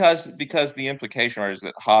 because the implication is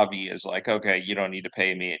that Javi is like, okay, you don't need to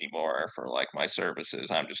pay me anymore for like my services.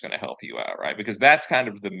 I'm just going to help you out, right? Because that's kind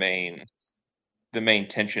of the main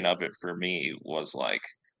tension of it for me was like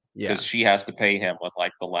Yeah, because she has to pay him with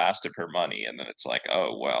like the last of her money, and then it's like,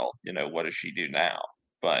 oh well, what does she do now?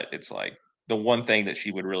 But it's like the one thing that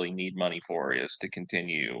she would really need money for is to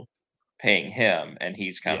continue paying him, and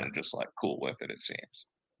he's kind yeah, of just like cool with it, it seems.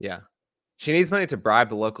 yeah. She needs money to bribe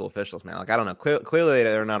the local officials, man. Like I don't know. Clearly,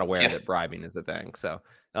 they're not aware Yeah, that bribing is a thing. So,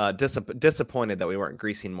 disappointed that we weren't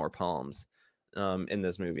greasing more palms in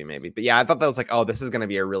this movie, maybe. But yeah, I thought that was like, oh, this is going to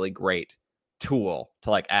be a really great tool to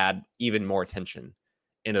like add even more tension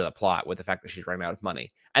into the plot with the fact that she's running out of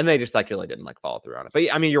money, and they just like really didn't like follow through on it.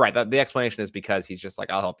 But I mean, you're right. The explanation is because he's just like,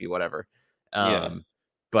 I'll help you, whatever. yeah.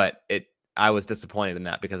 But I was disappointed in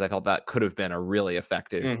that because I thought that could have been a really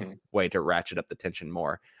effective hmm way to ratchet up the tension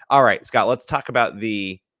more. All right, Scott, let's talk about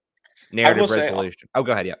the I will narrative say, resolution. Oh,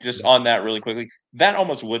 go ahead. Yeah. just on that really quickly, that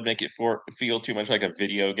almost would make it feel too much like a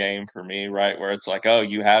video game for me, right? Where it's like, oh,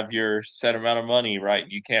 you have your set amount of money, right?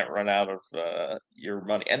 You can't run out of your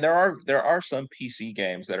money. And there are some PC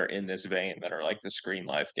games that are in this vein that are like the Screen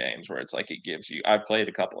Life games, where it's like it gives you. I've played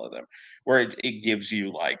a couple of them where it gives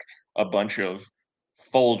you like a bunch of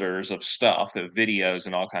folders of stuff, of videos,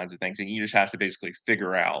 and all kinds of things, and you just have to basically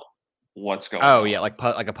figure out what's going Oh yeah, on.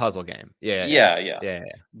 like a puzzle game. Yeah, yeah, Yeah, yeah. yeah, yeah,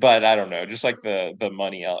 yeah. But I don't know, just like the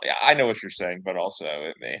money yeah, I know what you're saying, but also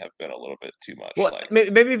it may have been a little bit too much, Well, like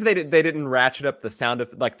maybe if they didn't ratchet up the sound of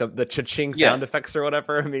like the cha-ching yeah. sound effects or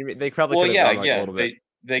whatever. I mean, they probably Well, could have yeah, gone like a yeah, little bit.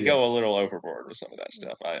 they Yeah, go a little overboard with some of that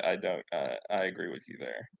stuff. I don't I agree with you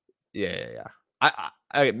there. yeah, yeah,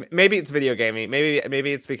 yeah. Maybe it's video gaming. Maybe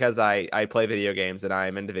it's because I play video games and I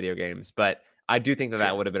am into video games. But I do think that that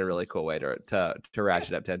Sure. would have been a really cool way to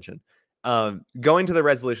ratchet up tension. Going to the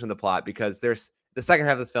resolution of the plot, because there's the second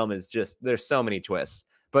half of this film is just there's so many twists.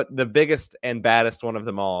 But the biggest and baddest one of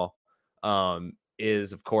them all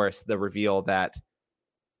is of course the reveal that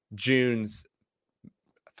June's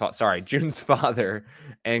June's father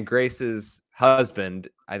and Grace's husband,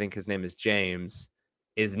 I think his name is James,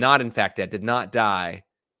 is not in fact dead, did not die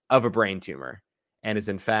of a brain tumor, and is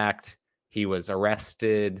in fact he was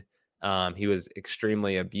arrested. He was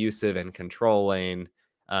extremely abusive and controlling.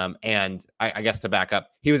 And I guess to back up,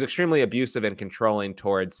 he was extremely abusive and controlling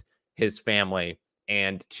towards his family,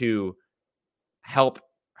 and to help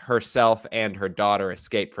herself and her daughter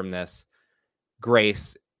escape from this,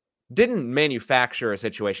 Grace didn't manufacture a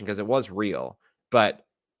situation because it was real, but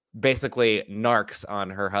basically narcs on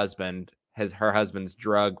her husband, her husband's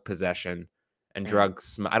drug possession and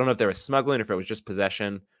Mm. I don't know if there was smuggling or if it was just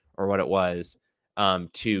possession or what it was,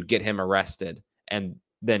 to get him arrested, and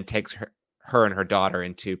then takes her and her daughter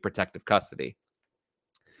into protective custody.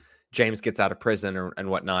 James gets out of prison and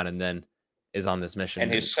whatnot, and then is on this mission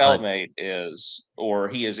And his to hunt.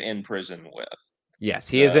 cellmate he is in prison with Yes,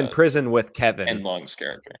 he is in the prison with Ken Kevin, Lung's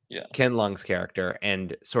character. Yeah. Ken Lung's character,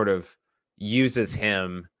 and sort of uses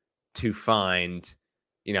him to find,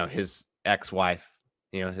 his ex-wife,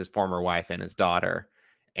 his former wife and his daughter,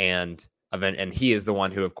 and he is the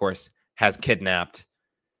one who, of course, has kidnapped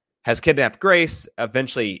Grace,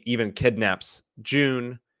 eventually even kidnaps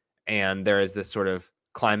June, and there is this sort of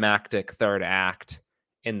climactic third act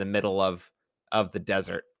in the middle of the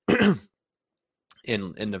desert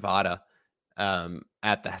in Nevada,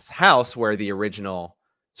 at this house where the original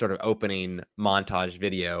sort of opening montage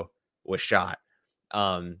video was shot.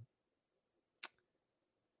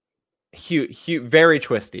 Very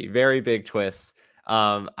twisty, very big twists.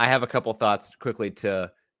 I have a couple thoughts quickly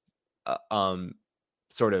to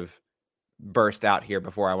sort of burst out here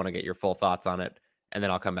before I want to get your full thoughts on it, and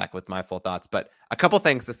then I'll come back with my full thoughts. But a couple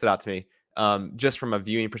things that stood out to me, just from a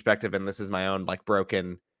viewing perspective, and this is my own like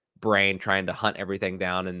broken brain trying to hunt everything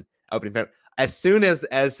down and opening. As soon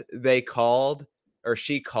as they called, or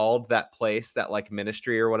she called that place, that like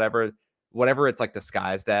ministry or whatever it's like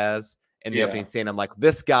disguised as in the Yeah. opening scene, I'm like,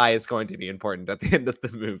 this guy is going to be important at the end of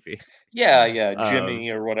the movie. Yeah, yeah,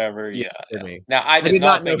 Jimmy or whatever. Yeah, Yeah, yeah. Jimmy. Now I I did did not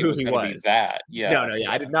not know think it who was he gonna be was. that. No, Yeah, no, yeah,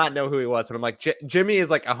 I yeah. did not know who he was, but I'm like, Jimmy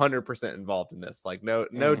is like 100% involved in this. Like, no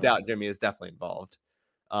Mhm. doubt, Jimmy is definitely involved,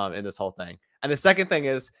 in this whole thing. And the second thing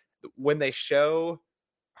is when they show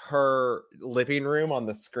her living room on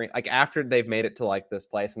the screen, like after they've made it to like this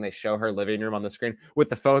place, and they show her living room on the screen with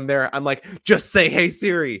the phone there, I'm like, just say, "Hey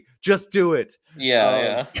Siri," just do it.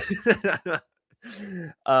 Yeah,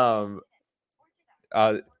 Um,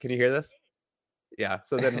 um, can you hear this? Yeah.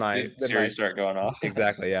 So then yeah. Did my Siri start going off?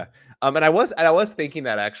 exactly, yeah. And I was thinking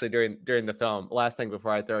that actually during the film. Last thing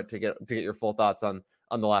before I throw it to get your full thoughts on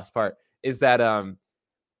the last part is that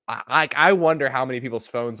I wonder how many people's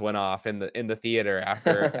phones went off in the theater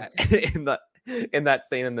after in that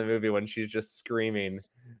scene in the movie when she's just screaming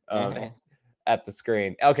Mhm. at the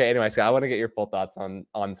screen. Okay, anyway, Scott, I want to get your full thoughts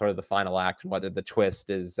on sort of the final act and whether the twist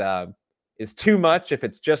is too much, if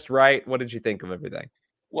it's just right. What did you think of everything?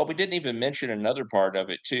 Well, we didn't even mention another part of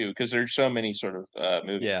it too, because there's so many sort of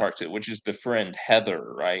moving Yeah. parts to it, which is the friend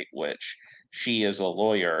Heather, right? Which she is a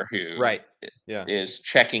lawyer who Right. Yeah. is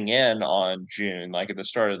checking in on June, like at the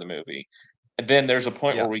start of the movie. And then there's a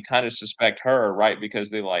point where Yeah. we kind of suspect her, right? Because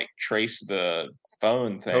they like trace the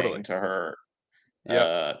phone Totally. thing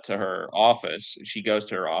Yep. to her office. She goes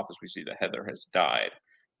to her office. We see that Heather has died.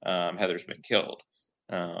 Heather's been killed.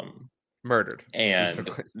 Um, Murdered and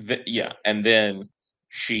specifically. yeah, and then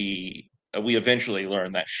we eventually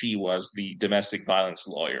learn that she was the domestic violence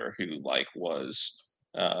lawyer who like was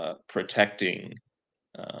protecting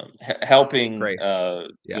helping Grace. Yeah.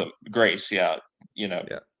 the Grace, yeah, you know,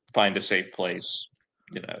 Yeah. find a safe place,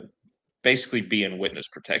 you know, basically be in witness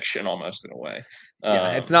protection almost in a way.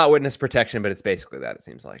 Yeah, it's Um, not witness protection, but it's basically that, it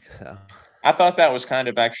seems like. So I thought that was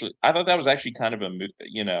actually kind of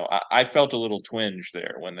I felt a little twinge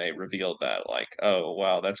there when they revealed that, like, oh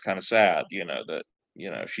wow, that's kind of sad, that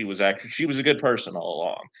she was a good person all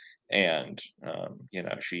along, and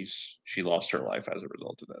she lost her life as a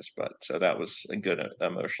result of this. But so that was a good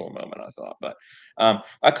emotional moment, I thought. But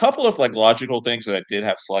a couple of like logical things that I did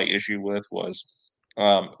have slight issue with was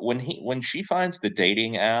when she finds the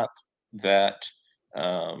dating app that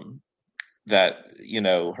um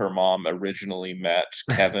her mom originally met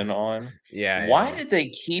Kevin on. yeah, yeah, Why yeah. did they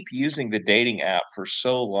keep using the dating app for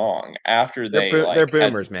so long after they, They're like, had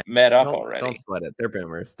boomers, man. met up Don't already? sweat it. They're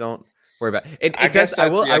boomers. Don't worry about it. I It does. guess that's the I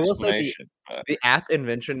will say the explanation, but app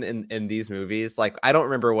invention in these movies, like I don't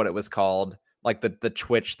remember what it was called, like the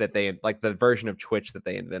Twitch that they like the version of Twitch that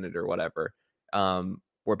they invented or whatever,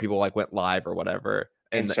 where people like went live or whatever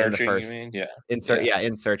in in the searching, you first mean? Yeah, insert, yeah. yeah,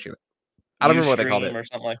 in searching. I don't remember what they called Ustream it. or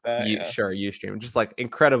something like that, You yeah. sure Ustream, just like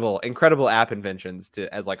incredible app inventions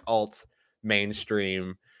to as like alt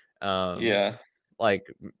mainstream, um Yeah. like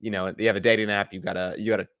you have a dating app, you got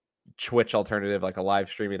a Twitch alternative, like a live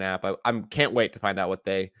streaming app. I'm can't wait to find out what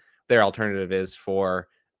their alternative is for.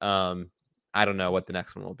 I don't know what the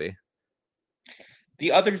next one will be.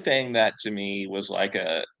 The other thing that to me was like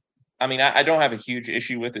I mean, I don't have a huge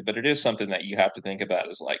issue with it, but it is something that you have to think about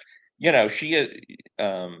is like, she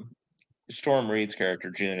Storm Reed's character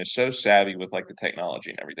June is so savvy with like the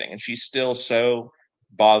technology and everything, and she's still so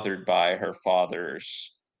bothered by her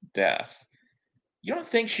father's death. You don't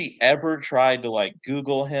think she ever tried to like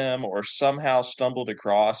Google him or somehow stumbled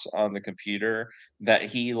across on the computer that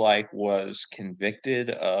he like was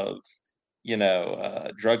convicted of,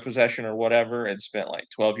 drug possession or whatever and spent like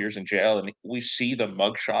 12 years in jail. And we see the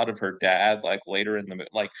mugshot of her dad like later in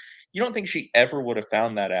like, you don't think she ever would have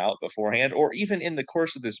found that out beforehand or even in the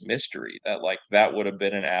course of this mystery that like that would have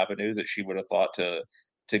been an avenue that she would have thought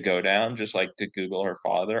to go down, just like to Google her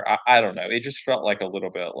father. I don't know. It just felt like a little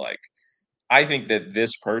bit like I think that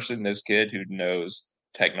this kid who knows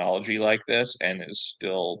technology like this and is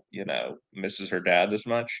still, misses her dad this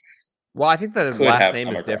much, Well, I think the could last have name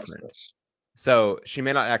come is across different, this. so she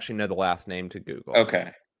may not actually know the last name to Google.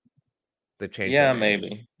 Okay. They've changed their Yeah, names.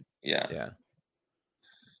 maybe. Yeah. Yeah,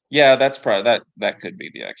 Yeah, that's probably that could be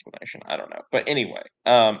the explanation. I don't know. But anyway,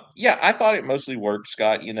 yeah, I thought it mostly worked,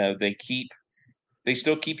 Scott. They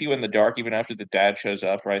still keep you in the dark even after the dad shows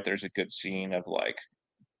up, right? There's a good scene of like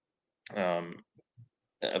um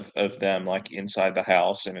of them like inside the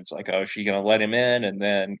house and it's like, oh, is she gonna let him in? And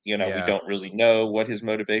then, we yeah, don't really know what his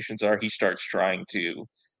motivations are. He starts trying to,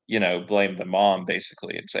 blame the mom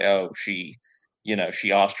basically and say, oh, she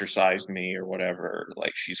ostracized me or whatever,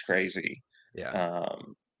 like she's crazy. yeah.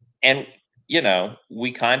 Um and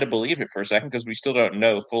we kind of believe it for a second because we still don't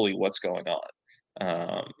know fully what's going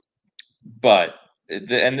on. But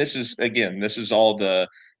and this is again, this is all the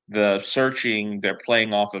searching. They're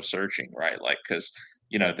playing off of searching, right? Like because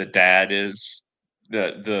the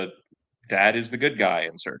the dad is the good guy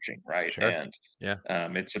in searching, right? Sure. And Yeah.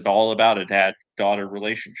 it's all about a dad daughter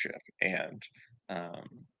relationship, and um,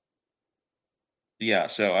 yeah.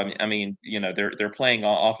 So I mean, they're playing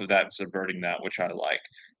off of that and subverting that, which I like.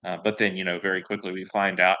 But then very quickly we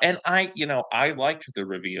find out, and I liked the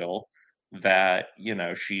reveal that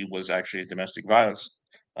she was actually a domestic violence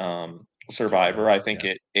survivor. Survivor. I think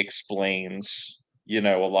Yeah. it explains a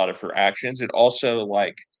lot of her actions. It also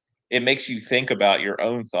like it makes you think about your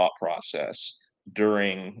own thought process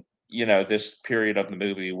during this period of the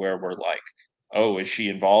movie where we're like, oh, is she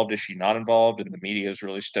involved? Is she not involved? And the media is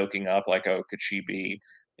really stoking up, like, oh, could she be,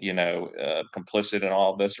 complicit in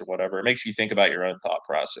all of this or whatever? It makes you think about your own thought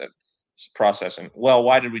process. And well,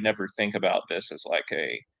 why did we never think about this as like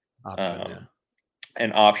Option. Yeah. um,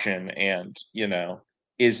 an option? And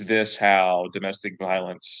is this how domestic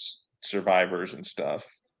violence survivors and stuff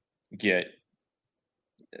get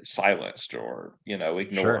silenced or Sure.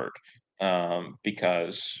 ignored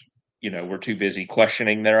because we're too busy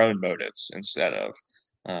questioning their own motives instead of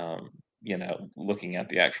um, looking at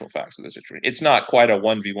the actual facts of the situation. It's not quite a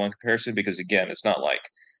 1v1 comparison because again it's not like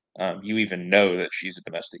you even know that she's a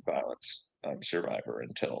domestic violence survivor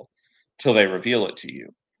until they reveal it to you.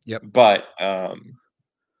 Yep. But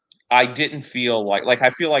I didn't feel like I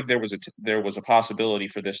feel like there was a possibility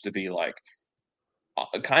for this to be like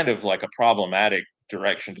kind of like a problematic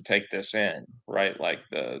direction to take this in, right? Like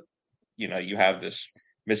you have this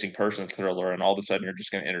missing person thriller, and all of a sudden you're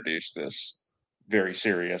just going to introduce this very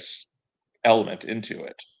serious element into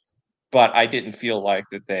it. But I didn't feel like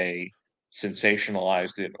that they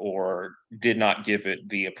sensationalized it or did not give it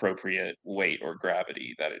the appropriate weight or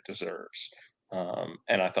gravity that it deserves.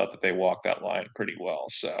 And I thought that they walked that line pretty well.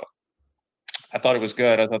 So I thought it was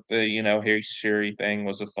good. I thought the Harry Shiri thing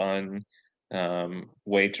was a fun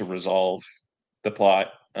way to resolve the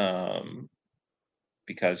plot.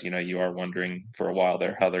 Because you are wondering for a while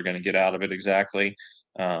there how they're going to get out of it exactly.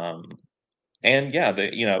 Um, and yeah,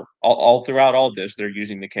 all throughout all this, they're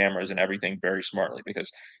using the cameras and everything very smartly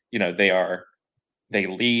because they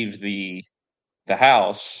leave the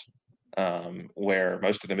house where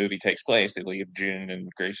most of the movie takes place. They leave June and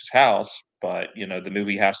Grace's house, but the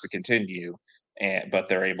movie has to continue, but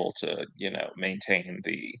they're able to maintain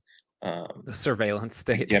The surveillance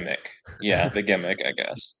the state. gimmick. Yeah, the gimmick, I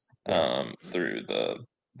guess. Yeah. Through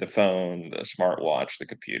the phone, the smartwatch, the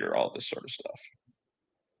computer, all this sort of stuff.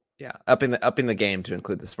 Yeah, upping the game to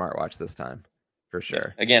include the smartwatch this time, for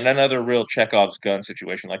sure. Yeah. Again, another real Chekhov's gun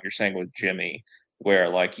situation, like you're saying with Jimmy, where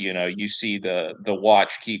like you see the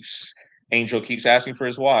watch Angel keeps asking for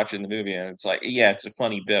his watch in the movie, and it's like, yeah, it's a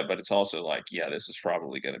funny bit, but it's also like, yeah, this is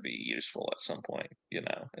probably going to be useful at some point, in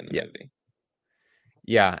the Yeah. movie.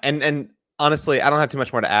 Yeah, and honestly, I don't have too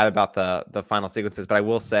much more to add about the final sequences, but I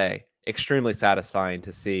will say extremely satisfying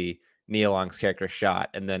to see Nia Long's character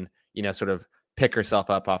shot and then sort of pick herself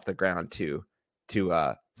up off the ground to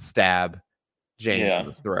stab Jane in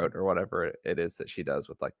the throat or whatever it is that she does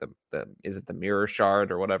with like the is it the mirror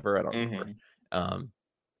shard or whatever? I don't remember.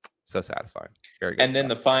 So satisfying. Very good. And then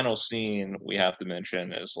the final scene we have to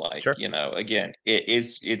mention is like, sure. Again,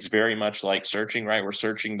 it's very much like searching, right? We're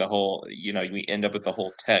searching the whole, we end up with the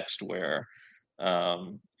whole text where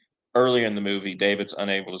earlier in the movie, David's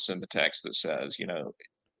unable to send the text that says,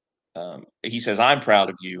 he says, "I'm proud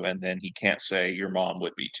of you," and then he can't say your mom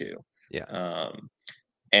would be too. Yeah.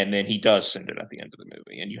 And then he does send it at the end of the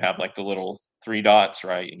movie, and you have like the little 3 dots,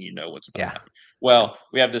 right? And you know what's about to happen. Well,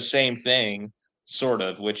 we have the same thing, sort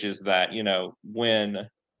of, which is that when,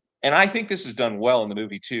 and I think this is done well in the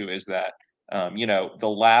movie too, is that the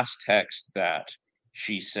last text that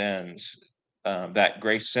she sends, that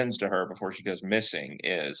Grace sends to her before she goes missing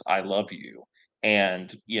is "I love you."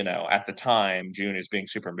 And at the time, June is being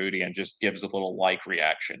super moody and just gives a little like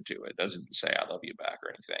reaction to it. Doesn't say "I love you" back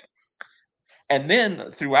or anything. And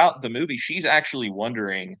then throughout the movie, she's actually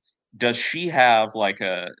wondering, does she have like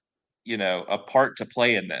a part to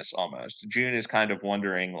play in this almost? June is kind of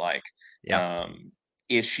wondering like,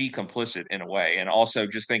 is she complicit in a way? And also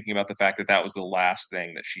just thinking about the fact that that was the last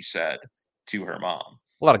thing that she said to her mom.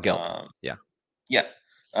 A lot of guilt. Yeah.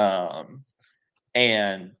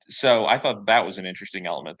 And so I thought that was an interesting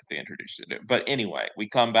element that they introduced it. But anyway, we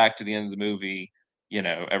come back to the end of the movie,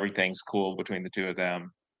 everything's cool between the two of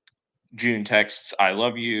them. June texts "I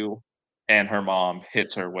love you," and her mom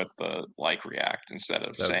hits her with the like react instead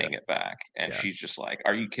of saying it back. And she's just like,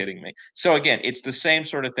 "Are you kidding me?" So again, it's the same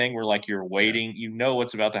sort of thing where like you're waiting,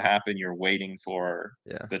 what's about to happen, you're waiting for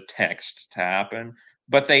the text to happen.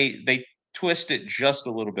 But they twist it just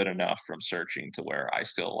a little bit enough from searching to where I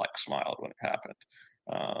still like smiled when it happened.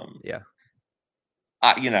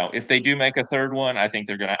 If they do make a third one, I think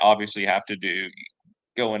they're gonna obviously have to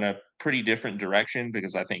go in a pretty different direction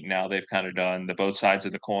because I think now they've kind of done the both sides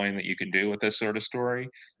of the coin that you can do with this sort of story.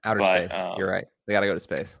 Outer space. You're right. They got to go to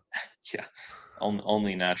space. Yeah.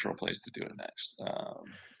 Only natural place to do it next.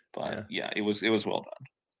 But it was well done.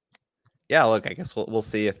 Yeah, look, I guess we'll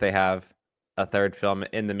see if they have a third film.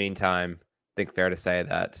 In the meantime, I think fair to say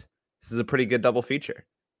that this is a pretty good double feature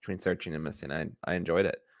between Searching and Missing. I enjoyed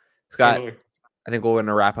it. Scott, totally. I think we're going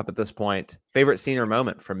to wrap up at this point. Favorite scene or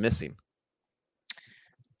moment from Missing?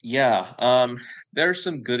 Yeah, there's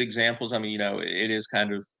some good examples. I mean, it is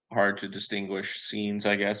kind of hard to distinguish scenes,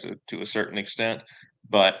 I guess, to a certain extent.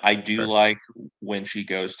 But I do like when she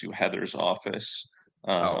goes to Heather's office.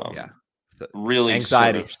 So, really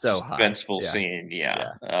anxiety sort of suspenseful scene.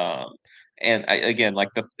 And again, like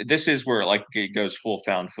this is where like it goes full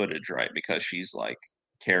found footage, right? Because she's like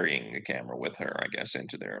carrying the camera with her, I guess,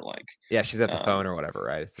 into their like she's at the phone or whatever,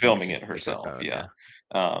 right? Filming it herself.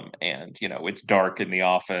 And it's dark in the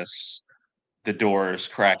office, the door is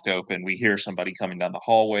cracked open, we hear somebody coming down the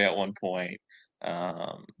hallway at one point,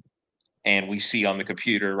 and we see on the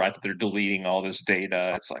computer, right, that they're deleting all this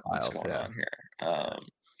data. It's like, what's going on here?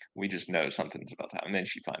 We just know something's about to happen. And then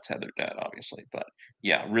she finds Heather dead, obviously. But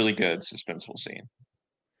yeah, really good suspenseful scene.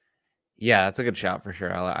 Yeah, that's a good shout for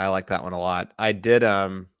sure. I like that one a lot. I did.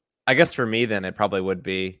 I guess for me, then it probably would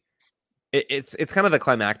be. It's kind of the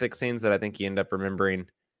climactic scenes that I think you end up remembering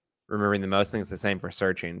the most. I think it's the same for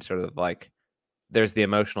Searching. Sort of like there's the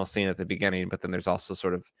emotional scene at the beginning, but then there's also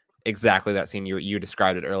sort of exactly that scene you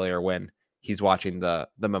described it earlier when he's watching the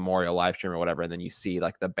memorial live stream or whatever, and then you see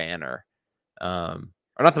like the banner, or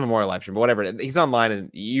not the memorial live stream, but whatever. He's online, and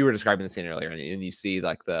you were describing the scene earlier, and you see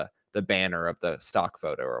like the banner of the stock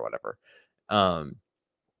photo or whatever.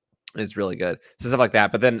 Is really good. So stuff like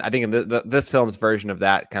that. But then I think in this film's version of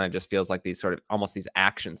that kind of just feels like these sort of almost these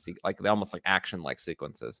action almost like action like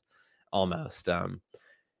sequences almost.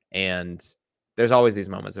 And there's always these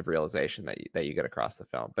moments of realization that you get across the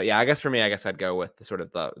film. But yeah, I guess for me, I'd go with the sort of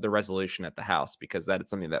the resolution at the house, because that is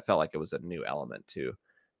something that felt like it was a new element to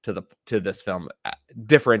this film,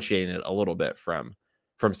 differentiating it a little bit from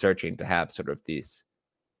Searching, to have sort of these,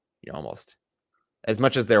 almost as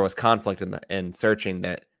much as there was conflict in Searching,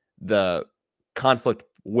 that the conflict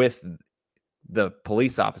with the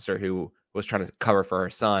police officer who was trying to cover for her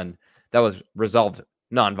son, that was resolved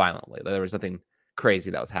non-violently. There was nothing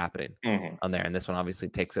crazy that was happening on there. And this one obviously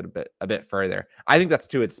takes it a bit further. I think that's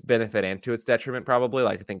to its benefit and to its detriment, probably.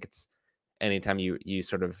 Like, I think it's anytime you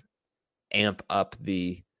sort of amp up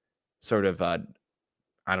the sort of I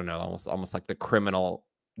don't know, almost like the criminal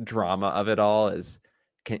drama of it all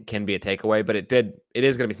can be a takeaway. But it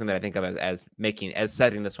is going to be something that I think of as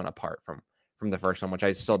setting this one apart from the first one, which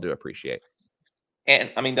I still do appreciate.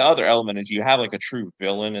 And I mean, the other element is you have like a true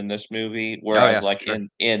villain in this movie, whereas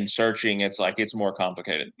in Searching, it's like it's more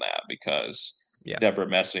complicated than that, because Deborah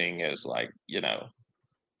Messing is like,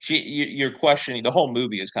 you're questioning, the whole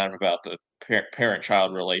movie is kind of about the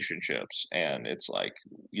parent-child relationships, and it's like,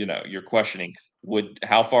 you're questioning,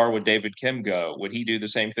 how far would David Kim go? Would he do the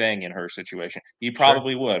same thing in her situation? He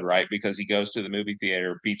probably would, right? Because he goes to the movie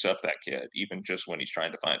theater, beats up that kid, even just when he's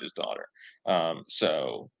trying to find his daughter.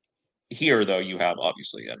 So here, though, you have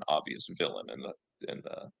obviously an obvious villain in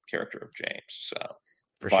the character of James. So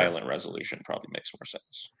violent resolution probably makes more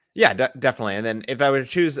sense. Yeah, definitely. And then if I were to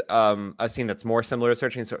choose a scene that's more similar to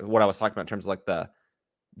Searching, so what I was talking about in terms of like the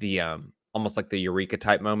almost like the Eureka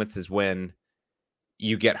type moments, is when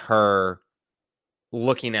you get her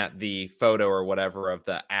looking at the photo or whatever of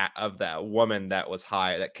that woman that was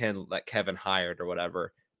hired, that Kevin hired or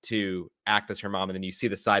whatever, to act as her mom, and then you see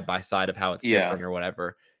the side by side of how it's different or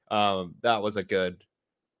whatever. That was a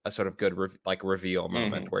sort of good reveal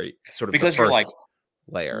moment where you sort of, because you're like,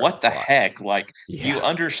 layer. What the heck? Like, you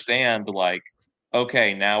understand, like,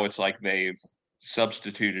 okay, now it's like they've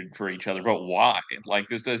substituted for each other, but why? Like,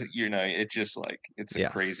 this doesn't, it's just like, it's a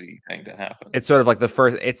crazy thing to happen. It's sort of like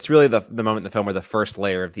it's really the moment in the film where the first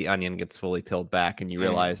layer of the onion gets fully peeled back, and you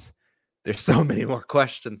realize there's so many more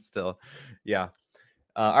questions still. Yeah.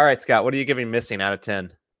 All right, Scott, what are you giving Missing out of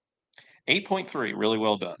 10? 8.3. Really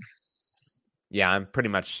well done. Yeah, I'm pretty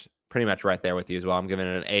much right there with you as well. I'm giving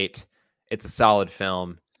it an 8. It's a solid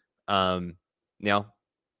film. I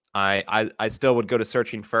still would go to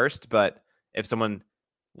Searching first, but if someone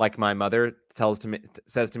like my mother says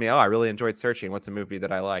to me, "Oh, I really enjoyed Searching. What's a movie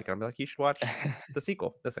that I like?" I'm like, "You should watch the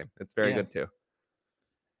sequel, Missing. It's very good too."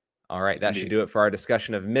 All right, that should do it for our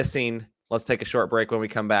discussion of Missing. Let's take a short break. When we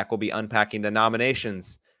come back, we'll be unpacking the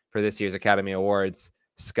nominations for this year's Academy Awards.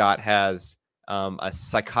 Scott has a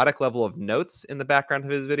psychotic level of notes in the background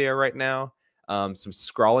of his video right now. Some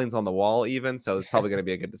scrawlings on the wall even. So it's probably going to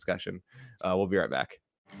be a good discussion. We'll be right back.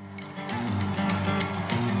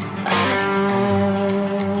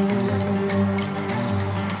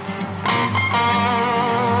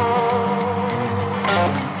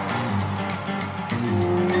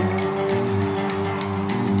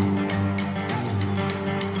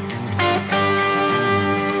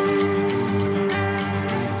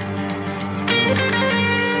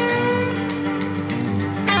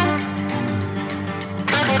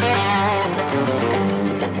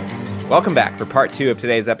 Welcome back for part 2 of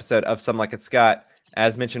today's episode of Some Like It Scott.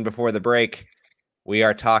 As mentioned before the break, we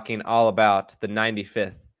are talking all about the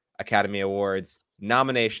 95th Academy Awards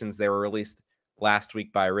nominations. They were released last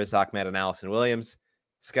week by Riz Ahmed and Allison Williams.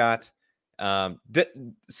 Scott,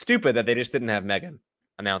 stupid that they just didn't have Megan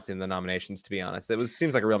announcing the nominations, to be honest.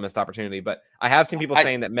 Seems like a real missed opportunity, but I have seen people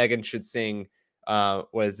saying that Megan should sing, I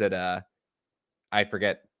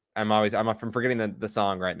forget. I'm forgetting the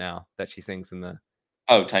song right now that she sings in the...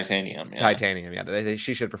 Oh, Titanium. Yeah. Titanium, yeah.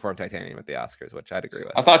 She should perform Titanium at the Oscars, which I'd agree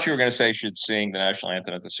with. I thought you were going to say she'd sing the national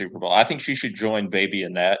anthem at the Super Bowl. I think she should join Baby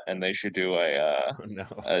Annette, and they should do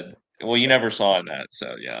well, you never saw Annette,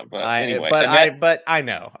 so yeah. But anyway, I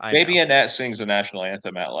know. Baby Annette sings the national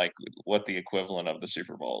anthem at like what the equivalent of the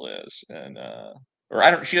Super Bowl is, and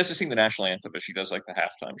she doesn't sing the national anthem, but she does like the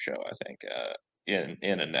halftime show, I think,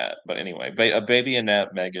 in Annette. But anyway, a Baby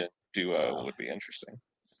Annette Megan duo would be interesting.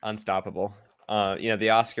 Unstoppable. The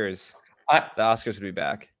Oscars would be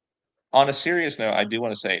back. On a serious note, I do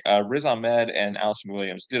want to say Riz Ahmed and Allison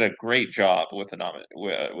Williams did a great job with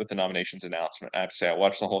with the nominations announcement. I have to say, I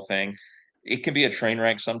watched the whole thing. It can be a train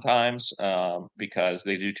wreck sometimes because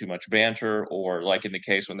they do too much banter, or like in the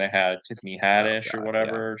case when they had Tiffany Oh Haddish or God, yeah.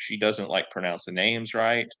 whatever, she doesn't like pronounce the names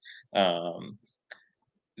right. Um,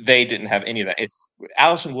 they didn't have any of that.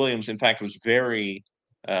 Allison Williams, in fact, was very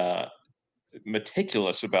uh,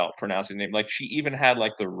 meticulous about pronouncing the name. Like she even had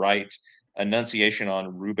like the right enunciation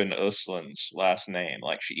on Ruben Östlund's last name.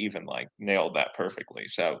 Like she even like nailed that perfectly.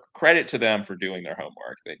 So credit to them for doing their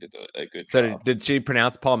homework. They did a good So job. did she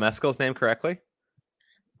pronounce Paul Mescal's name correctly?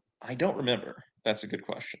 I don't remember. That's a good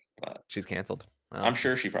question, but She's canceled. Oh, I'm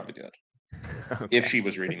sure she probably did if okay. she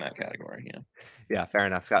was reading that category. Yeah. Yeah, fair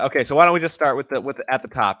enough, Scott. Okay, so why don't we just start with the at the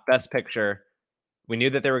top, Best Picture. We knew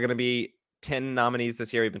that there were going to be 10 nominees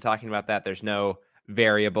this year. We've been talking about that. There's no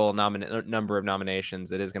variable number of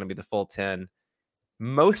nominations. It is going to be the full 10.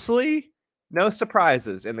 Mostly no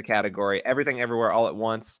surprises in the category. Everything Everywhere All at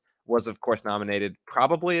Once was, of course, nominated.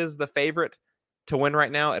 Probably is the favorite to win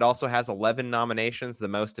right now. It also has 11 nominations, the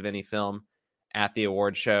most of any film at the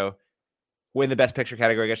award show. Win the Best Picture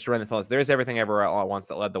category, gets to run the films. There's Everything Everywhere All at Once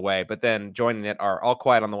that led the way. But then joining it are All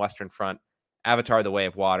Quiet on the Western Front, Avatar: The Way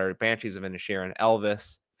of Water, Banshees of Inisherin,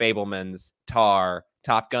 Elvis, Fabelmans, Tar,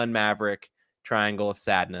 Top Gun Maverick, Triangle of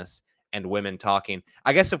Sadness, and Women Talking.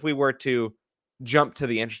 I guess if we were to jump to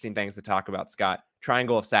the interesting things to talk about, Scott,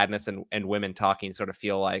 Triangle of Sadness and Women Talking sort of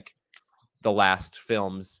feel like the last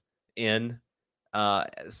films in,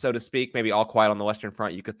 so to speak. Maybe All Quiet on the Western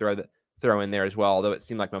Front you could throw in there as well, although it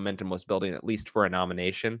seemed like momentum was building at least for a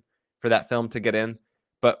nomination for that film to get in.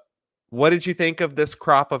 But what did you think of this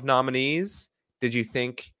crop of nominees? Did you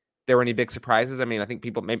think there were any big surprises? I mean, I think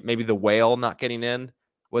people maybe The Whale not getting in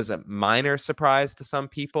was a minor surprise to some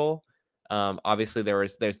people. Obviously,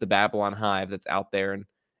 there's the Babylon Hive that's out there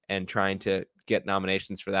and trying to get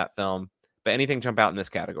nominations for that film. But anything jump out in this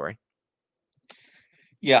category?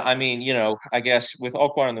 Yeah, I mean, I guess with All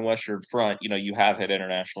Quiet on the Western Front, you have had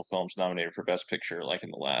international films nominated for Best Picture like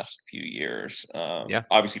in the last few years. Yeah,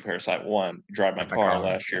 Obviously, Parasite won. Drive My Drive My Car Car.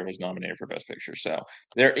 last Yeah, year was nominated for Best Picture. So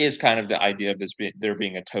there is kind of the idea of there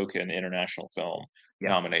being a token international film yeah.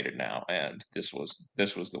 nominated now, and this was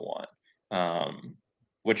the one,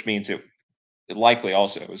 which means it likely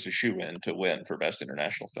also was a shoe in to win for Best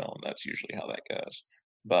International Film. That's usually how that goes.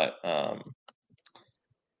 But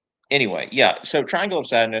anyway, yeah, so Triangle of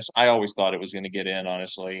Sadness, I always thought it was gonna get in,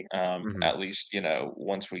 honestly, Hmm. at least,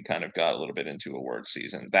 once we kind of got a little bit into award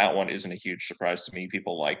season. That one isn't a huge surprise to me,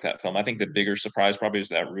 people like that film. I think the bigger surprise probably is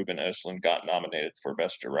that Ruben Östlund got nominated for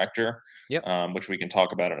Best Director, Yep, which we can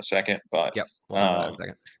talk about in a second, but, yep. We'll talk about that in um, a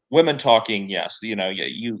second. Women Talking, yes, yeah,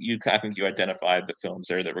 I think you identified the films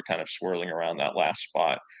there that were kind of swirling around that last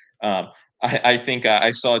spot. Um, I think I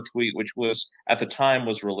saw a tweet which was at the time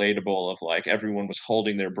was relatable of like everyone was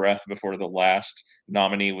holding their breath before the last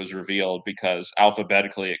nominee was revealed because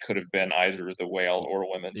alphabetically it could have been either The Whale or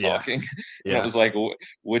Women Yeah, Talking, and it yeah. was like,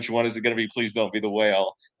 which one is it going to be? Please don't be The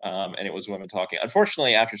Whale. And it was Women Talking.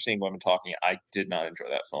 Unfortunately, after seeing Women Talking, I did not enjoy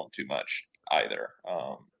that film too much either.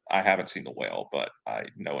 I haven't seen The Whale, but I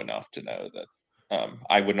know enough to know that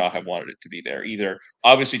I would not have wanted it to be there either.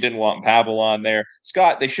 Obviously, didn't want Babylon there.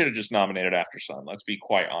 Scott, they should have just nominated After Sun. Let's be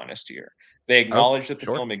quite honest here. They Oh, acknowledged that the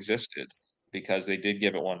sure. film existed because they did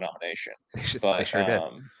give it one nomination, They but sure did.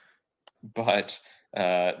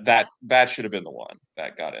 that should have been the one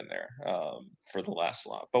that got in there for the last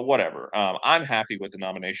slot. But whatever. I'm happy with the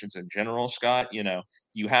nominations in general, Scott.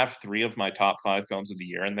 You have three of my top five films of the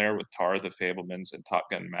year in there with Tar, The Fablemans, and Top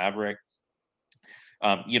Gun Maverick.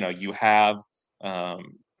 You have um,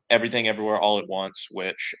 Everything Everywhere All at Once,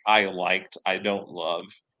 which I liked. I don't love.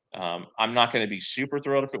 I'm not going to be super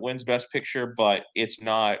thrilled if it wins Best Picture, but it's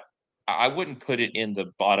not. I wouldn't put it in the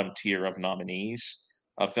bottom tier of nominees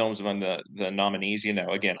of films among the nominees.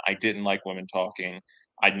 Again, I didn't like Women Talking.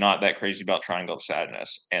 I'm not that crazy about Triangle of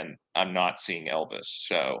Sadness, and I'm not seeing Elvis.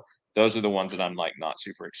 So those are the ones that I'm like not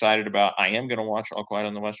super excited about. I am going to watch All Quiet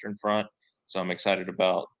on the Western Front, so I'm excited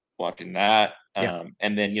about watching that. Yeah.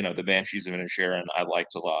 And then the Banshees of Inisherin I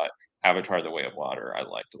liked a lot. Avatar: The Way of Water I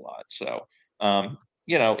liked a lot. So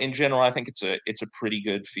in general, I think it's a pretty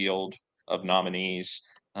good field of nominees.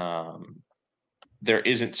 Um, there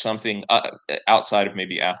isn't something outside of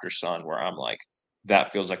maybe After Sun where I'm like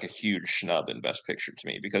that feels like a huge snub in Best Picture to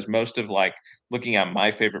me because most of like looking at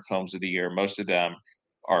my favorite films of the year, most of them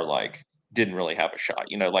are like didn't really have a shot.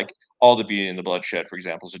 Like All the Beauty and the Bloodshed, for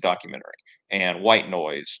example, is a documentary, and White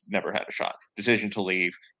Noise never had a shot. Decision to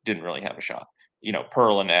Leave didn't really have a shot.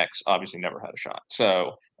 Pearl and X obviously never had a shot.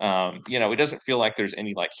 So, it doesn't feel like there's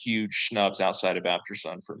any like huge snubs outside of After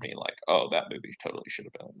Sun for me. Like, oh, that movie totally should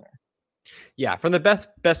have been in there. Yeah, from the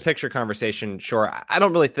best picture conversation, sure. I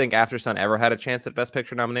don't really think After Sun ever had a chance at best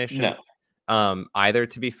picture nomination, No, either.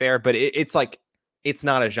 To be fair, but it's like it's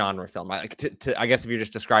not a genre film. I guess if you're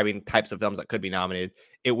just describing types of films that could be nominated,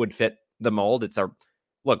 it would fit the mold. It's a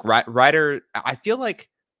look, writer. I feel like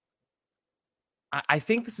I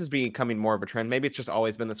think this is becoming more of a trend. Maybe it's just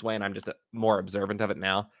always been this way, and I'm just more observant of it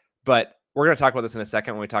now. But we're going to talk about this in a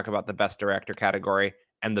second when we talk about the best director category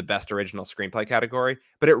and the best original screenplay category.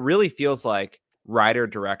 But it really feels like writer,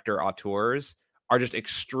 director, auteurs are just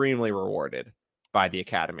extremely rewarded by the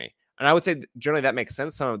Academy. And I would say generally that makes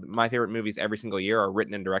sense. Some of my favorite movies every single year are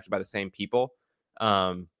written and directed by the same people.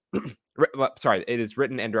 Sorry, it is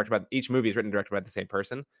written and directed by each movie is written and directed by the same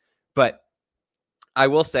person. But I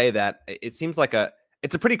will say that it seems like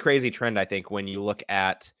it's a pretty crazy trend, I think, when you look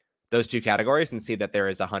at those two categories and see that there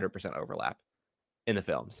is 100% overlap in the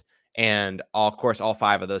films. And of course, all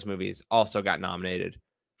 5 of those movies also got nominated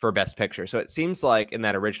for Best Picture. So it seems like in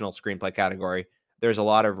that original screenplay category, there's a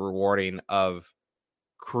lot of rewarding of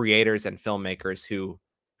creators and filmmakers who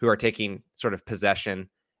are taking sort of possession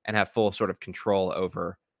and have full sort of control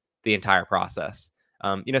over the entire process.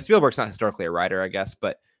 Spielberg's not historically a writer, I guess,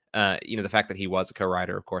 but the fact that he was a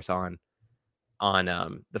co-writer, of course, on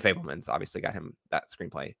The Fabelmans obviously got him that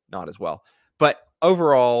screenplay nod as well. But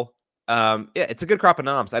overall, yeah, it's a good crop of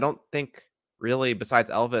noms. I don't think really,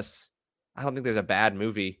 besides Elvis, I don't think there's a bad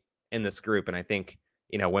movie in this group. And I think,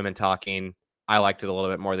 Women Talking, I liked it a little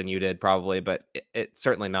bit more than you did probably, but it's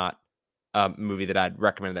certainly not a movie that I'd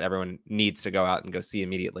recommend that everyone needs to go out and go see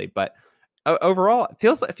immediately. But overall, it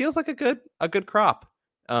feels like a good crop.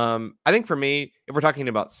 I think for me, if we're talking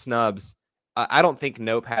about snubs, I don't think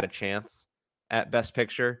Nope had a chance at Best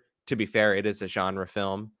Picture. To be fair, it is a genre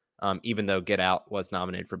film, even though Get Out was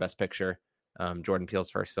nominated for Best Picture, Jordan Peele's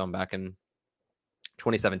first film back in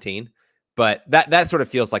 2017. But that sort of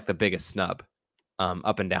feels like the biggest snub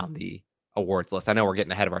up and down the awards list. I know we're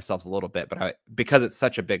getting ahead of ourselves a little bit, but because it's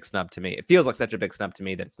such a big snub to me, it feels like such a big snub to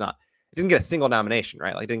me that it didn't get a single nomination,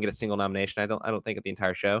 right? Like, it didn't get a single nomination. I don't think of the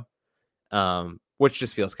entire show, which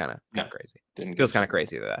just feels kind of crazy. Feels kind of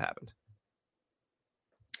crazy that happened.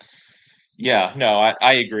 Yeah, no,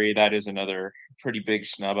 I agree. That is another pretty big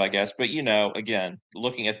snub, I guess. But again,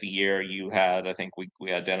 looking at the year, I think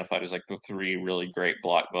we identified as like the 3 really great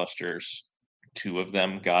blockbusters. 2 of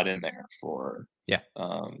them got in there for Yeah.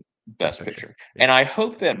 Best Picture. Yeah. And I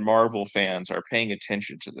hope that Marvel fans are paying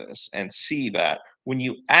attention to this and see that when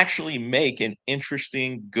you actually make an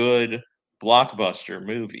interesting, good blockbuster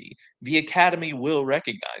movie, the Academy will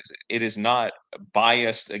recognize it. It is not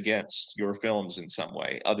biased against your films in some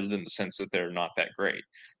way, other than the sense that they're not that great.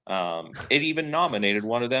 It even nominated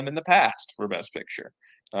one of them in the past for Best Picture.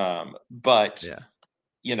 But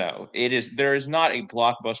yeah, there is not a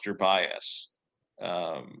blockbuster bias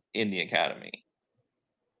in the Academy.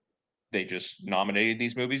 They just nominated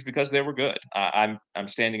these movies because they were good. I'm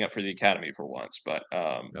standing up for the Academy for once, but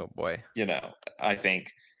oh boy, I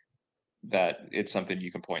think that it's something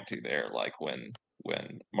you can point to there, like when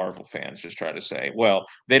Marvel fans just try to say, well,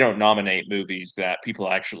 they don't nominate movies that people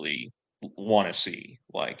actually want to see.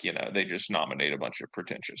 Like, they just nominate a bunch of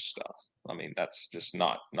pretentious stuff. I mean, that's just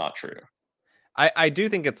not true. I do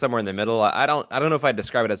think it's somewhere in the middle. I don't know if I'd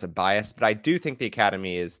describe it as a bias, but I do think the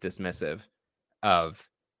Academy is dismissive of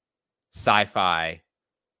sci-fi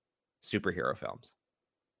superhero films.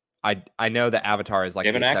 I know that Avatar is like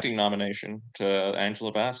Give an acting nomination to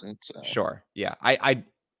Angela Bassett. So. Sure, yeah.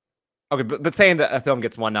 Okay, but saying that a film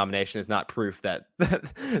gets one nomination is not proof that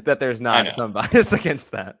that there's not some bias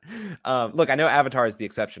against that. Look, I know Avatar is the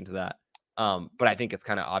exception to that, but I think it's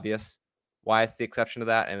kind of obvious why it's the exception to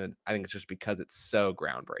that, and I think it's just because it's so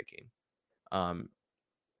groundbreaking,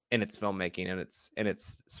 in its filmmaking and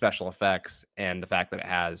its special effects, and the fact that it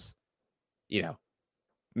has,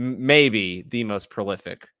 maybe the most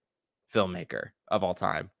prolific filmmaker of all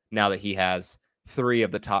time. Now that he has 3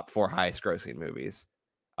 of the top 4 highest grossing movies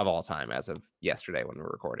of all time as of yesterday when we're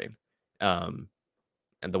recording. And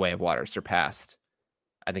The Way of Water surpassed,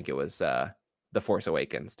 I think it was The Force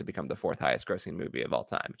Awakens, to become the 4th highest grossing movie of all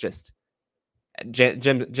time. Just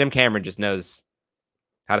Jim Cameron just knows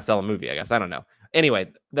how to sell a movie, I guess. I don't know.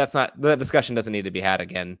 Anyway, the discussion doesn't need to be had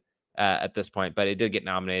again at this point, but it did get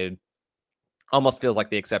nominated. Almost feels like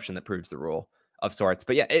the exception that proves the rule of sorts.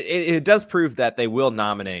 But yeah, it does prove that they will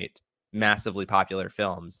nominate massively popular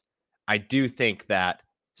films. I do think that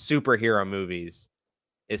superhero movies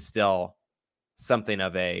is still something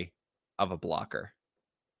of a blocker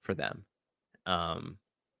for them.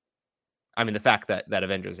 I mean, the fact that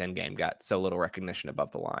Avengers Endgame got so little recognition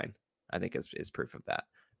above the line, I think is proof of that.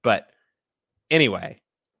 But anyway,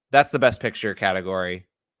 that's the Best Picture category.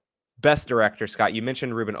 Best Director, Scott, you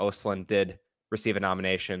mentioned Ruben Östlund did receive a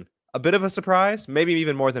nomination. A bit of a surprise, maybe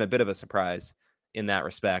even more than a bit of a surprise in that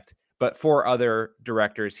respect. But 4 other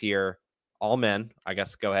directors here, all men, I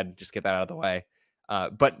guess go ahead and just get that out of the way.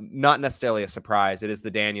 But not necessarily a surprise. It is the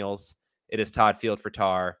Daniels. It is Todd Field for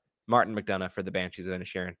Tar, Martin McDonagh for The Banshees of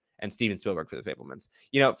Inisherin, and Steven Spielberg for The Fabelmans.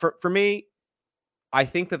 You know, for me, I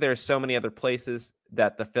think that there's so many other places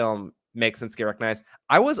that the film makes sense to get recognized.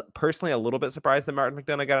 I was personally a little bit surprised that Martin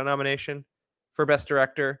McDonagh got a nomination for Best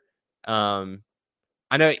Director.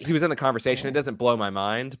 I know he was in the conversation. It doesn't blow my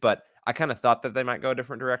mind, but I kind of thought that they might go a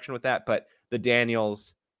different direction with that. But the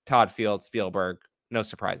Daniels, Todd Field, Spielberg, no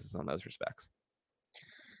surprises on those respects.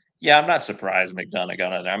 Yeah, I'm not surprised McDonagh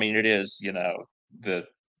got it. I mean, it is, the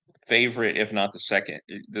favorite, if not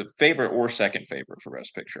the favorite or second favorite for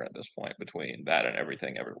Best Picture at this point between that and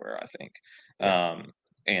Everything Everywhere, I think. Yeah.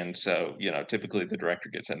 And so, typically the director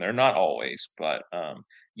gets in there, not always, but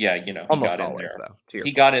yeah, he Almost got in always, there. though.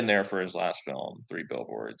 He got in there for his last film, Three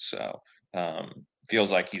Billboards. So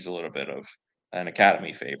feels like he's a little bit of an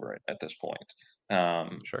Academy favorite at this point.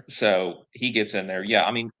 Sure. So he gets in there. Yeah,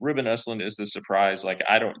 I mean, Ruben Östlund is the surprise. Like,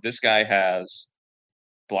 this guy has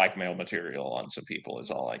blackmail material on some people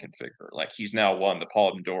is all I can figure. Like, he's now won the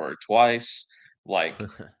Palme d'Or twice. Like,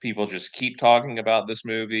 people just keep talking about this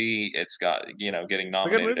movie. It's got, getting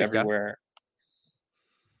nominated everywhere.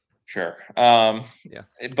 Sure. Yeah.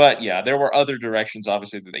 But yeah, there were other directions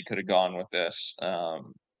obviously that they could have gone with this. I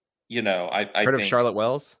Heard of think Charlotte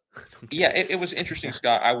Wells? Yeah, it was interesting,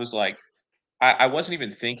 Scott. I was like, I wasn't even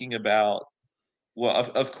thinking about, well,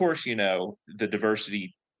 of course, the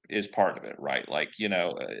diversity is part of it, right? Like,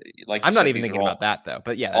 like I'm you not said, even these thinking are about that though.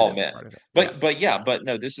 But yeah, that all is a men. part of it. But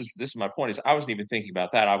no, this is my point is I wasn't even thinking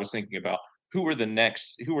about that. I was thinking about who were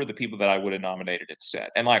the people that I would have nominated instead.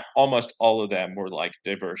 And like almost all of them were like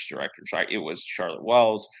diverse directors, right? It was Charlotte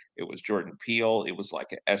Wells, it was Jordan Peele, it was like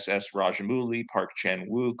S.S. Rajamouli, Park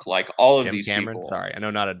Chan-wook, like all of Jim these Cameron. people. Sorry, I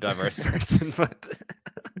know not a diverse person, but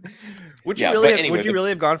would you anyway, really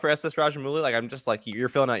have gone for S.S. Rajamouli? Like, I'm just like, you're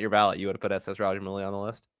filling out your ballot. You would have put S.S. Rajamouli on the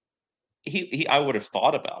list. I would have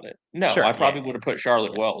thought about it. No, Sure, I probably would have put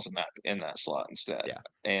Charlotte Wells in that slot instead. Yeah.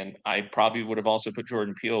 And I probably would have also put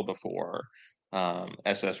Jordan Peele before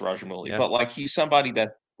S.S. Rajamouli. Yeah. But like he's somebody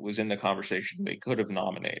that was in the conversation they could have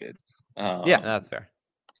nominated. Yeah, that's fair.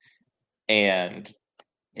 And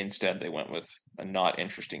instead they went with a not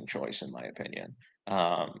interesting choice in my opinion.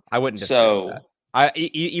 I wouldn't disagree with that.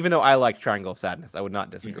 Even though I like Triangle of Sadness, I would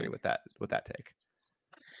not disagree with that take.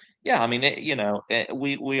 Yeah, I mean,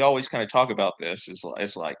 we always kind of talk about this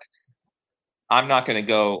is like I'm not going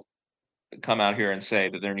to come out here and say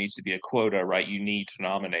that there needs to be a quota, right? You need to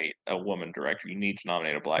nominate a woman director, you need to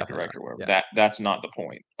nominate a black Definitely director, whatever. yeah. That's not the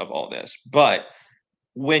point of all this. But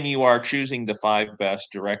when you are choosing the 5 best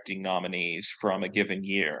directing nominees from a given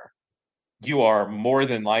year, you are more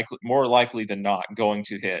likely than not going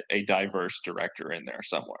to hit a diverse director in there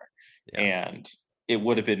somewhere. Yeah. And it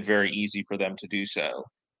would have been very easy for them to do so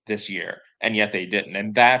this year, and yet they didn't.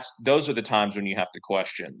 And those are the times when you have to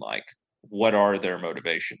question, like, what are their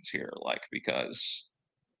motivations here? Like, because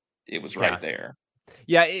it was right there.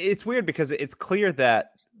 Yeah, it's weird because it's clear that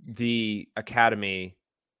the Academy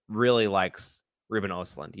really likes Ruben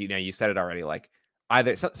Östlund. You know, you said it already. Like,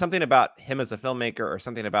 either something about him as a filmmaker or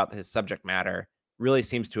something about his subject matter really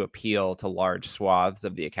seems to appeal to large swaths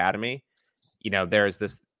of the Academy. You know,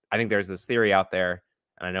 I think there's this theory out there,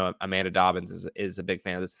 and I know Amanda Dobbins is a big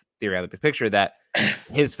fan of this theory on the big picture, that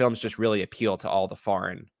his films just really appeal to all the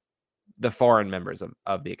foreign members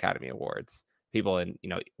of the Academy Awards. People in,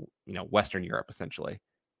 Western Europe essentially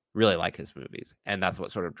really like his movies. And that's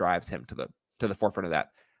what sort of drives him to the forefront of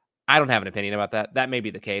that. I don't have an opinion about that. That may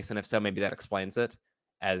be the case. And if so, maybe that explains it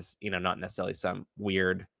as, not necessarily some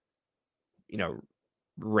weird,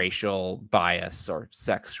 racial bias or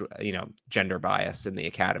sex, gender bias in the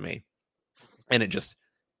Academy. And it just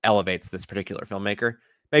elevates this particular filmmaker.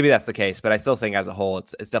 Maybe that's the case, but I still think as a whole,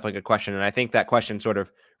 it's definitely a good question. And I think that question sort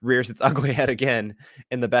of rears its ugly head again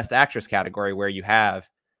in the Best Actress category, where you have,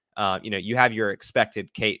 you have your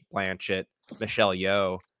expected Cate Blanchett, Michelle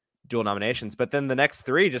Yeoh dual nominations, but then the next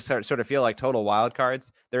 3 just sort of feel like total wild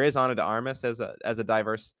cards. There is Ana de Armas as a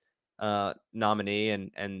diverse nominee,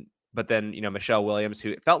 but then Michelle Williams,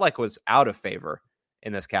 who it felt like was out of favor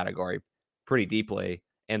in this category pretty deeply,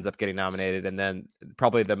 ends up getting nominated, and then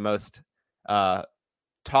probably the most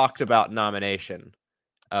talked about nomination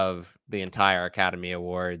of the entire Academy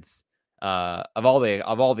Awards, of all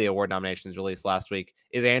the award nominations released last week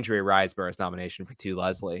is Andrea Riseborough's nomination for To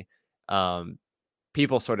Leslie.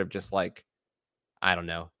 People sort of just like, I don't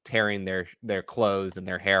know, tearing their clothes and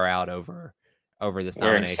their hair out over this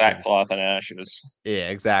Wearing nomination. sackcloth and ashes. Yeah,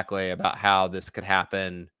 exactly, about how this could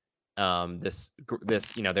happen. This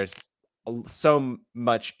there's so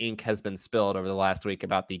much ink has been spilled over the last week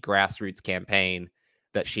about the grassroots campaign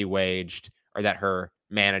that she waged, or that her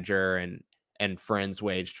manager and friends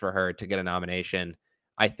waged for her to get a nomination.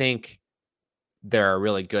 I think there are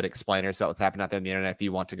really good explainers about what's happened out there on the internet. If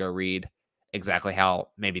you want to go read exactly how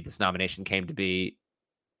maybe this nomination came to be,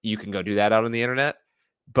 you can go do that out on the internet.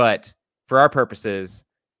 But for our purposes,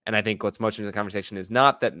 and I think what's most in the conversation is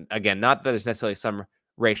not that there's necessarily some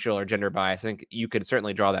racial or gender bias. I think you could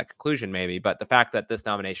certainly draw that conclusion maybe, but the fact that this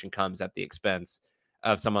nomination comes at the expense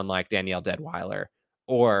of someone like Danielle Deadwyler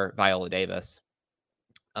or Viola Davis,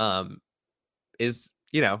 is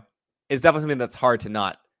definitely something that's hard to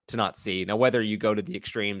not see. Now, whether you go to the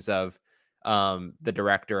extremes of the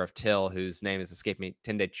director of Till, whose name has escaped me,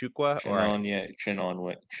 Tunde Chukwu,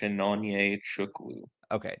 Chinonye Chukwu.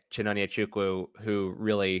 Okay, Chinonye Chukwu, who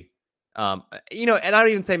really, and I don't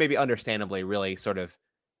even say maybe understandably, really sort of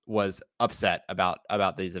was upset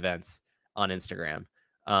about these events on Instagram.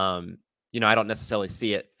 I don't necessarily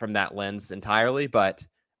see it from that lens entirely, but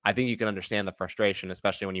I think you can understand the frustration,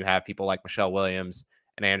 especially when you have people like Michelle Williams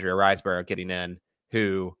and Andrea Riseborough getting in,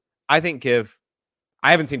 who I think I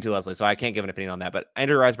haven't seen To Leslie, so I can't give an opinion on that, but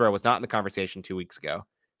Andrea Riseborough was not in the conversation 2 weeks ago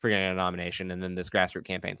for getting a nomination, and then this grassroots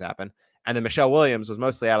campaigns happened. And then Michelle Williams was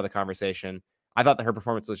mostly out of the conversation. I thought that her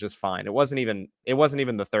performance was just fine. It wasn't even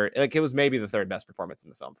the third, like it was maybe the third best performance in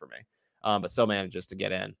the film for me. But still manages to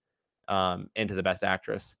get in into the best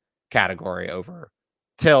actress category over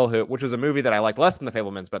Till, which was a movie that I liked less than The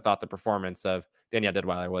Fabelmans, but thought the performance of Danielle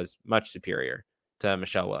Deadwyler was much superior to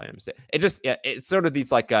Michelle Williams. It's sort of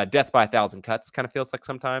these like death by a thousand cuts kind of feels like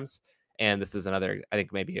sometimes. And this is another, I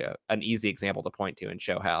think, maybe an easy example to point to and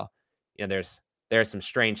show how, there's some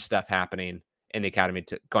strange stuff happening in the Academy,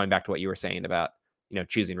 going back to what you were saying about,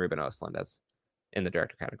 choosing Ruben Östlund as in the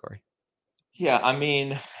director category. Yeah, I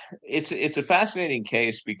mean, it's a fascinating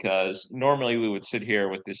case because normally we would sit here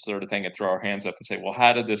with this sort of thing and throw our hands up and say, well,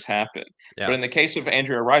 how did this happen? Yeah. But in the case of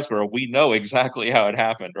Andrea Riseborough, we know exactly how it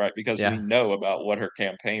happened, right? Because Yeah. we know about what her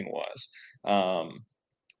campaign was.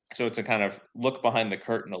 So it's a kind of look behind the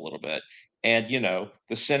curtain a little bit. And,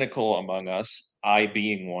 the cynical among us, I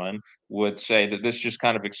being one, would say that this just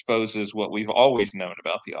kind of exposes what we've always known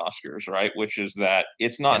about the Oscars, right? Which is that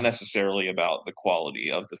it's not necessarily about the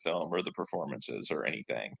quality of the film or the performances or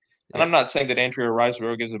anything. And I'm not saying that Andrea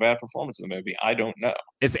Riseborough gives a bad performance in the movie. I don't know.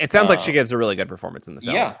 It sounds like she gives a really good performance in the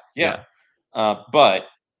film. Yeah. But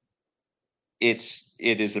it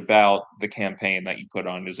is about the campaign that you put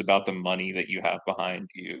on. It is about the money that you have behind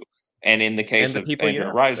you. And in the case of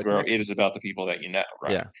Andrea Riseborough, it is about the people that you know,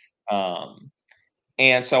 right? Yeah.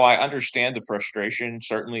 And so I understand the frustration,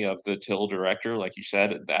 certainly, of the Till director, like you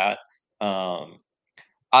said, that I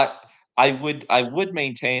would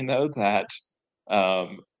maintain though that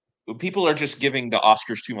people are just giving the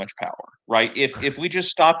Oscars too much power, right? If we just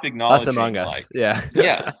stopped acknowledging, us among us, yeah,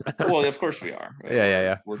 well, of course we are,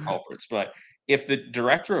 yeah, we're culprits. But if the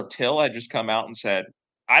director of Till had just come out and said,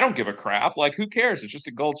 I don't give a crap. Like, who cares? It's just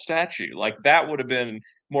a gold statue. Like, that would have been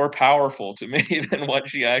more powerful to me than what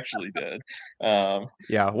she actually did.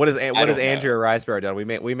 Yeah. What has Andrea Riseborough done?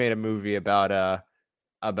 We made a movie about a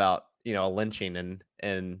lynching and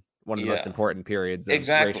one of the most important periods of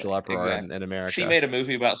racial uproar in America. She made a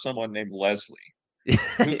movie about someone named Leslie.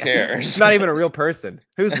 Who cares? It's not even a real person.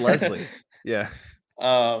 Who's Leslie? Yeah.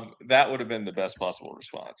 That would have been the best possible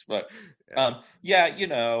response. But I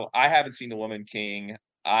haven't seen The Woman King.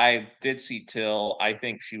 I did see Till. I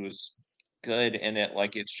think she was good in it.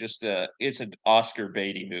 Like, it's an Oscar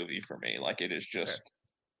baity movie for me. Like, it is just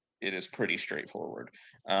it is pretty straightforward.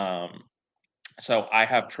 So I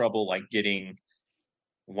have trouble like getting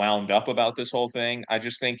wound up about this whole thing. I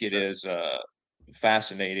just think it is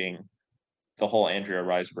fascinating, the whole Andrea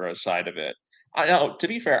Riseborough side of it. I know, to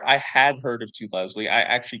be fair, I had heard of To Leslie. I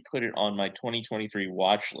actually put it on my 2023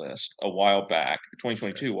 watch list a while back,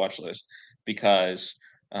 2022 watch list, because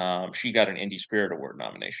she got an Indie Spirit Award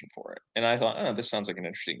nomination for it. And I thought, oh, this sounds like an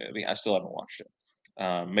interesting movie. I still haven't watched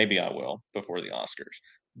it. Maybe I will before the Oscars.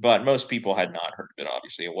 But most people had not heard of it,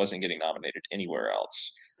 obviously. It wasn't getting nominated anywhere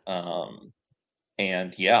else.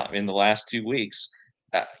 And yeah, in the last 2 weeks,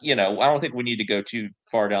 I don't think we need to go too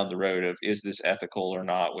far down the road of is this ethical or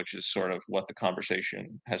not, which is sort of what the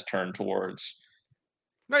conversation has turned towards.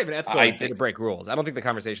 Not even ethical. Did it break rules? I don't think the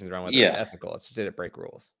conversation's around whether it's ethical. It's did it break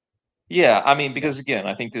rules? Yeah, I mean, Yeah. because again,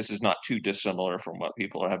 I think this is not too dissimilar from what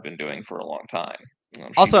people have been doing for a long time. She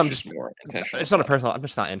Also, was I'm just just more intentional it's on a about it. personal. I'm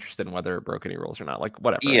just not interested in whether it broke any rules or not. Like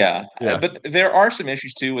whatever. Yeah, Yeah. but there are some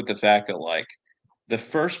issues too with the fact that like the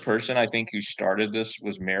first person I think who started this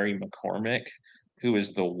was Mary McCormick, who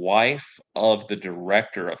is the wife of the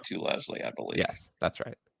director of To Leslie, I believe. Yes, that's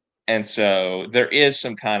right. And so there is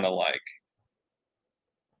some kind of like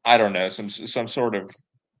I don't know, some sort of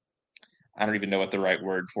I don't even know what the right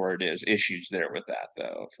word for it is, issues there with that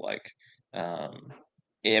though, of like um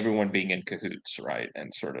everyone being in cahoots, right?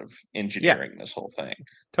 And sort of Yeah, engineering this whole thing.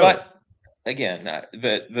 totally. But again,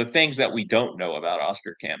 the things that we don't know about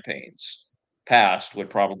Oscar campaigns past would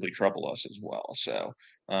probably trouble us as well. So,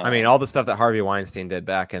 I mean, all um, the stuff that Harvey Weinstein did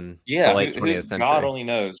back in the yeah, late who 20th God century. only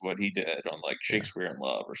knows what he did on like Yeah. Shakespeare in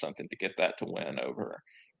Love or something to get that to win over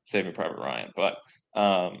Saving Private Ryan. But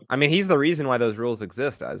I mean, he's the reason why those rules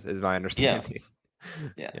exist, as is my yeah, understanding.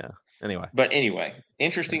 yeah. Yeah. Anyway. But anyway, Yeah.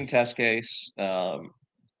 interesting test case.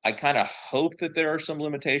 I kind of hope that there are some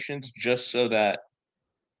limitations just so that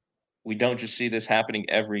we don't just see this happening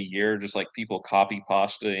every year, just like people copy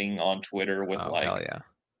pasting on Twitter with Oh like, hell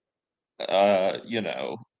yeah. you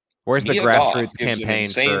know, Where's the Mia Goth grassroots gives an campaign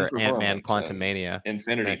insane for Ant-Man performance in Quantumania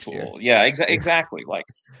Infinity next year? Pool. Yeah, Yeah. exactly. Like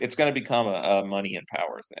it's going to become a money and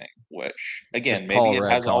power thing, which again, Just maybe Paul it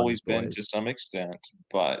Rudd has calling his always been to boys. some extent,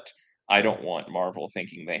 but I Yeah. don't want Marvel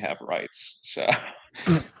thinking they have rights. So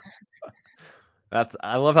That's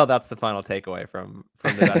I love how that's the final takeaway from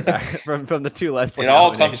the best act from the two Leslie it all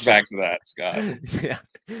comes nominations. back to that, Scott. Yeah.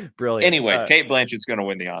 Brilliant. Anyway, Kate Blanchett's going to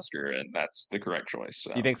win the Oscar, and that's the correct choice.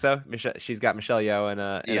 You So think so? She's got Michelle Yeoh in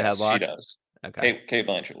a yes, she headlock. does. Okay. Kate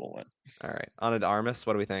Blanchett will win. All right. Ana de Armas,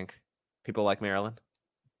 what do we think? People like Marilyn?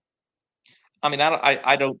 I mean,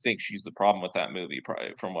 I don't think she's the problem with that movie,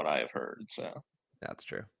 probably from what I have heard. So, That's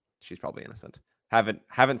true. She's probably innocent.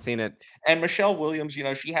 Haven't seen it. and Michelle Williams,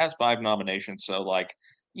 she has 5 nominations. So, like,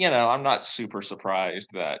 I'm not super surprised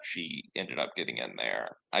that she ended up getting in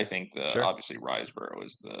there. I think the Sure. obviously Riseborough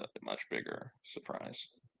is the much bigger surprise.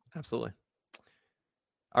 Absolutely.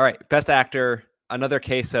 All right. Best actor. Another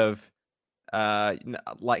case of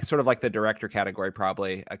like sort of like the director category,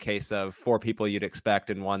 probably a case of 4 people you'd expect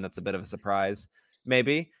and one that's a bit of a surprise.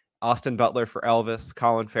 Maybe Austin Butler for Elvis,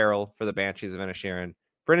 Colin Farrell for The Banshees of Inisherin,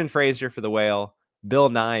 Brendan Fraser for The Whale, Bill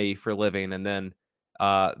Nighy for Living, and then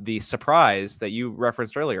the surprise that you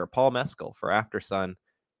referenced earlier, Paul Mescal for After Sun.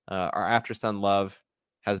 Our After Sun love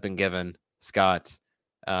has been given. Scott,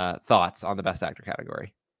 thoughts on the best actor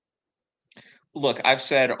category? Look, I've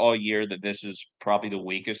said all year that this is probably the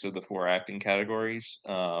weakest of the 4 acting categories.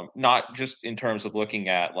 Not just in terms of looking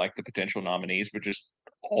at like the potential nominees, but just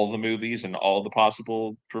all the movies and all the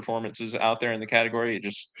possible performances out there in the category. It's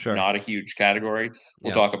just Sure. not a huge category.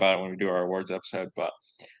 We'll Yeah. talk about it when we do our awards episode. But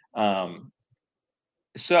um,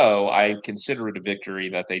 so I consider it a victory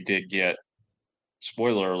that they did get,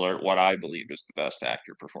 spoiler alert, what I believe is the best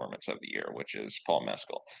actor performance of the year, which is Paul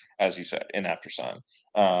Mescal, as you said, in After Sun.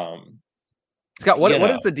 Um, Scott, you what know,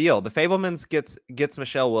 is the deal? The Fablemans gets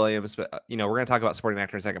Michelle Williams, but we're going to talk about supporting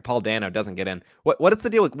actor in a second. Paul Dano doesn't get in. What is the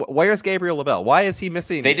deal with where's Gabriel LaBelle? Why is he They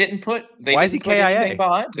missing? didn't put they Why is he didn't put anything KIA?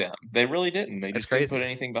 behind him. They really didn't. They It's just didn't put crazy.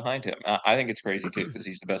 anything behind him. I think it's crazy too because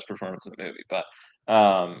he's the best performance in the movie. But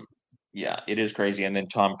um, yeah, it is crazy. And then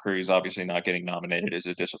Tom Cruise obviously not getting nominated is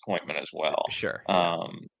a disappointment as well. Sure, yeah.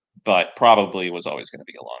 Um, but probably was always going to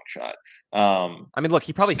be a long shot. I mean, look,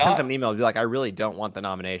 he probably sent Scott, them an email to be like, "I really don't want the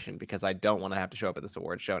nomination because I don't want to have to show up at this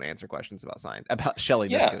award show and answer questions about Shelley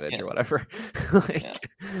yeah, Miscavige yeah, or whatever." yeah, Like,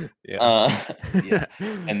 yeah. yeah.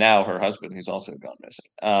 And now her husband, who's also gone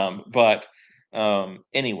missing. But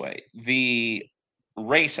anyway, the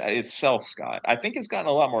race itself, Scott, I think has gotten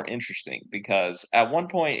a lot more interesting because at one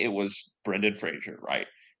point it was Brendan Fraser, right?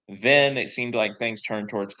 Then it seemed like things turned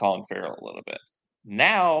towards Colin Farrell a little bit.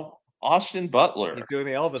 Now Austin He's Butler doing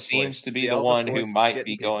the Elvis seems voice. to be The the Elvis one who voice is might getting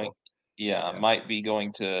be going, people. yeah, Yeah. might be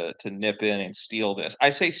going to nip in and steal this.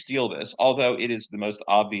 I say steal this, although it is the most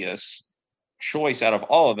obvious choice out of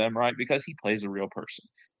all of them, right? Because he plays a real person.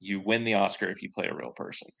 You win the Oscar if you play a real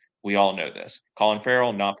person. We all know this. Colin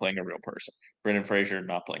Farrell not playing a real person. Brendan Fraser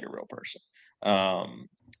not playing a real person. Um,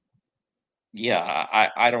 yeah,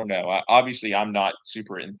 I don't know. Obviously, I'm not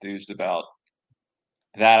super enthused about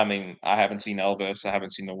that. I mean, I haven't seen Elvis. I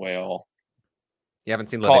haven't seen The Whale. You haven't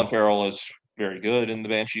seen Colin Living. Farrell is very good in The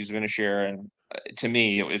Banshees of Inisherin. To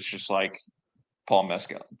me, it's just like Paul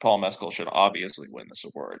Mescal. Paul Mescal should obviously win this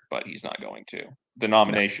award, but he's not going to. The No,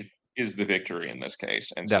 nomination is the victory in this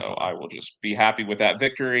case, and so definitely. I will just be happy with that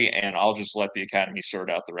victory, and I'll just let the Academy sort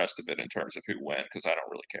out the rest of it in terms of who wins because I don't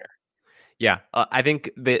really care. Yeah, I think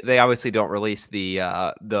they obviously don't release the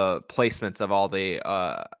placements of all the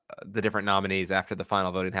different nominees after the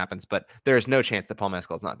final voting happens, but there's no chance that Paul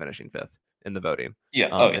Mescal is not finishing 5th in the voting Yeah.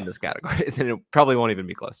 Oh yeah. in this category. And it probably won't even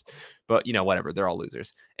be close. But whatever, they're all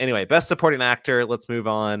losers. Anyway, best supporting actor, let's move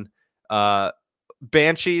on.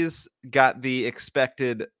 Banshees got the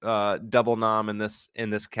expected double nom in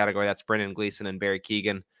this category. That's Brendan Gleeson and Barry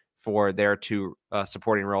Keoghan for their two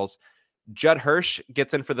supporting roles. Judd Hirsch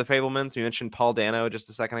gets in for The Fabelmans. We mentioned Paul Dano just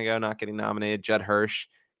a second ago, not getting nominated. Judd Hirsch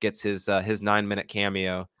gets his 9-minute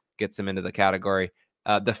cameo, gets him into the category.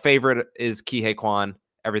 The favorite is Ke Huy Quan,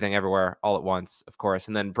 Everything Everywhere All at Once, of course.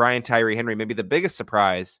 And then Brian Tyree Henry, maybe the biggest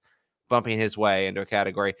surprise, bumping his way into a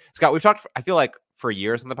category. Scott, we've talked, I feel like, for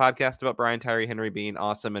years on the podcast about Brian Tyree Henry being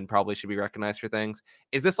awesome and probably should be recognized for things.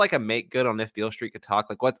 Is this like a make good on If Beale Street Could Talk?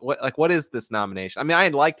 Like what is this nomination? I mean, I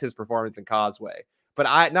liked his performance in Causeway,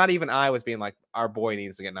 but not even I was being like, our boy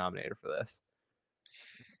needs to get nominated for this.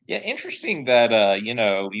 Yeah, interesting that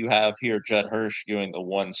you have here Judd Hirsch doing the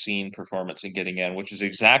one scene performance and getting in, which is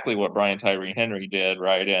exactly what Brian Tyree Henry did,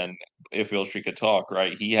 right? And If Beale Street Could Talk,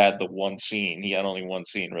 right? He had the one scene. He had only one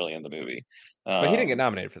scene really in the movie. But he didn't get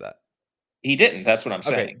nominated for that. He didn't. That's what I'm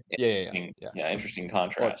Okay. saying. Yeah. Interesting Well,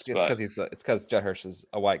 contrast. it's because Judd Hirsch is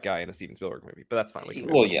a white guy in a Steven Spielberg movie, but that's fine. We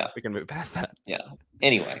can move past that. Yeah.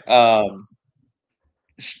 Anyway,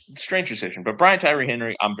 strange decision, but Brian Tyree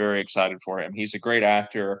Henry, I'm very excited for him. He's a great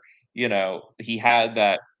actor. He had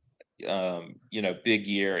that big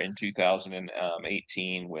year in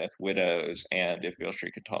 2018 with Widows and If Beale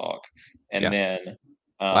Street Could Talk, and then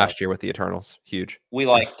last year with The Eternals, huge. We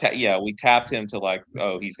we tapped him to like,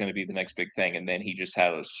 oh, he's going to be the next big thing, and then he just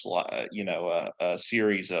had a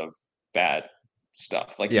series of bad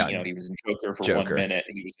stuff. Like he was in Joker for 1 minute.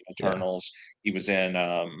 He was in Eternals. He was in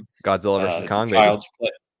Godzilla versus Kong.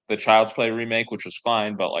 The Child's Play remake, which was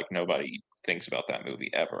fine, but like nobody thinks about that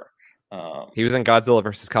movie ever. He was in Godzilla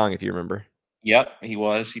versus Kong, if you remember. Yep, he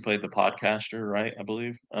was. He played the podcaster, right? I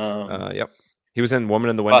believe. Yep. He was in Woman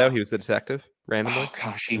in the Window. He was the detective randomly. Oh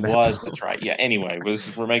gosh, he was. That's right. Yeah. Anyway,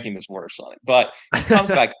 we're making this worse on it, but he comes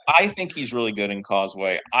back. I think he's really good in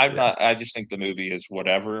Causeway. I'm not. I just think the movie is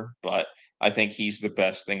whatever, but I think he's the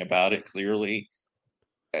best thing about it. Clearly,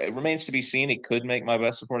 it remains to be seen. It could make my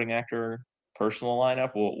best supporting actor personal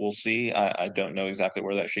lineup. We'll see. I don't know exactly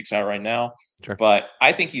where that shakes out right now, but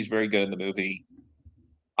I think he's very good in the movie.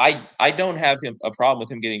 I don't have a problem with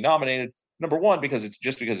him getting nominated. Number one, because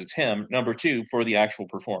it's him. Number two, for the actual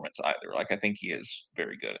performance either. Like I think he is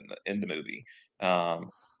very good in the movie.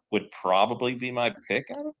 Would probably be my pick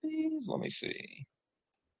out of these. Let me see.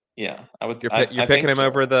 Yeah, I would. You're picking him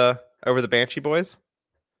over the Banshee Boys.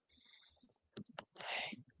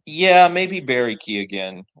 Yeah, maybe Barry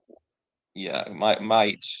Keoghan. Yeah,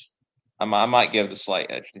 I might give the slight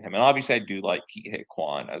edge to him, and obviously I do like Ke Huy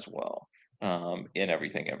Quan as well. In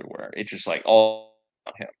Everything Everywhere, it's just like all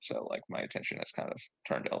on him, so like my attention has kind of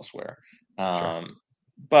turned elsewhere.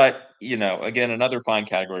 But again, another fine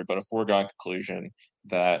category, but a foregone conclusion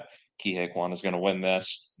that Ke Huy Quan is going to win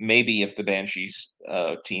this. Maybe if the Banshees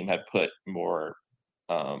team had put more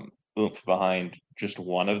oomph behind just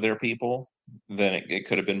one of their people, then it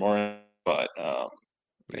could have been more. But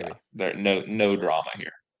there no drama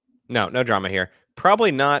here. No drama here.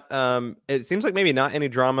 Probably not. It seems like maybe not any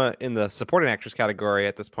drama in the supporting actress category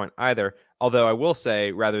at this point either. Although I will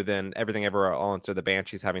say, rather than Everything Everywhere All Answer, the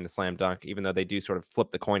Banshees having the slam dunk, even though they do sort of flip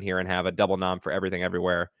the coin here and have a double nom for Everything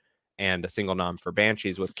Everywhere and a single nom for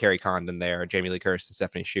Banshees with Carrie Condon there, Jamie Lee Curtis and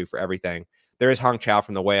Stephanie Hsu for Everything. There is Hong Chow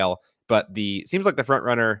from The Whale, but seems like the front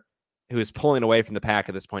runner who is pulling away from the pack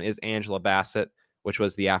at this point is Angela Bassett, which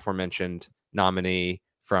was the aforementioned nominee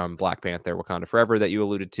from Black Panther: Wakanda Forever that you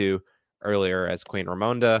alluded to earlier as Queen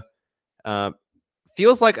Ramonda.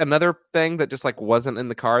 Feels like another thing that just like wasn't in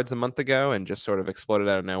the cards a month ago and just sort of exploded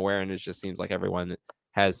out of nowhere, and it just seems like everyone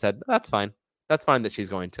has said that's fine that she's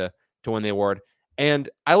going to win the award. And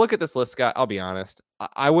I look at this list, Scott, I'll be honest,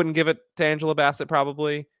 I wouldn't give it to Angela Bassett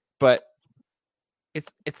probably, but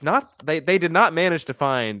it's not, they did not manage to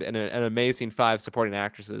find an amazing 5 supporting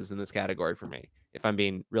actresses in this category for me, if I'm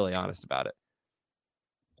being really honest about it.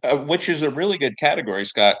 Which is a really good category,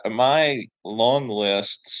 Scott. My long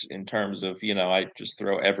lists in terms of, I just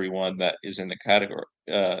throw everyone that is in the category,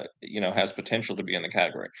 has potential to be in the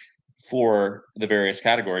category for the various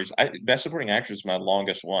categories. Best Supporting Actress is my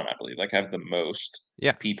longest one, I believe. Like I have the most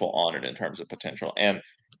people on it in terms of potential. And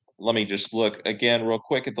let me just look again real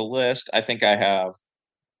quick at the list. I think I have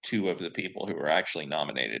 2 of the people who are actually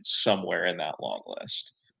nominated somewhere in that long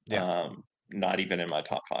list. Not even in my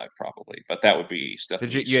top 5, probably, but that would be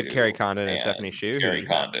Stephanie. You had Carrie Condon and Stephanie Hsu. Carrie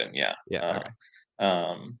Condon, yeah.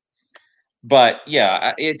 But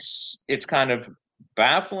yeah, it's kind of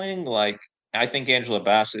baffling. Like, I think Angela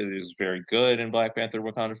Bassett is very good in Black Panther: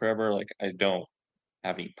 Wakanda Forever. Like, I don't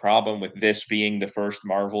have any problem with this being the first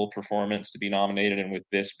Marvel performance to be nominated, and with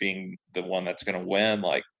this being the one that's going to win.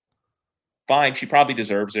 Like, fine, she probably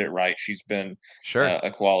deserves it, right? She's been Sure. a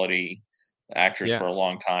quality actress Yeah. for a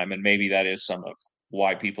long time, and maybe that is some of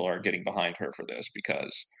why people are getting behind her for this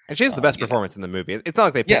because, And she has the best you know, performance in the movie. It's not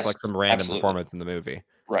like they picked yes, like some random absolutely, performance in the movie.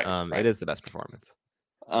 right, It right. is the best performance.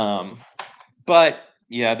 Um, but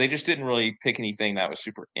yeah, they just didn't really pick anything that was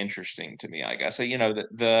super interesting to me, I guess. So,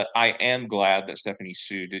 the I am glad that Stephanie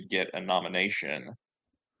Sue did get a nomination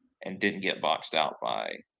and didn't get boxed out by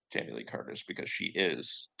Jamie Lee Curtis because she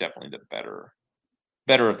is definitely the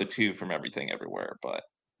better of the two from Everything Everywhere. But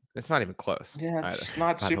It's not even close yeah, either, just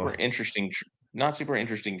not by the way. super interesting, not super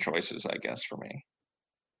interesting choices, I guess, for me.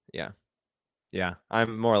 Yeah. Yeah.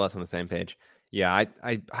 I'm more or less on the same page. Yeah,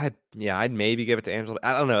 yeah, I'd maybe give it to Angela.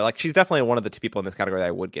 I don't know. Like she's definitely one of the two people in this category that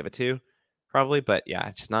I would give it to, probably. But yeah,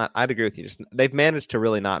 it's just not. I'd agree with you. Just they've managed to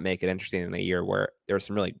really not make it interesting in a year where there were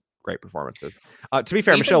some really great performances. To be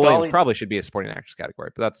fair, Even Michelle Williams Dolly, probably should be a supporting actress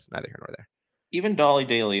category, but that's neither here nor there. even Dolly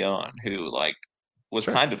De Leon, who like was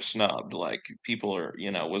Sure. kind of snubbed, like people are,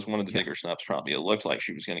 was one of the Yeah. bigger snubs. Probably it looks like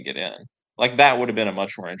she was going to get in. Like that would have been a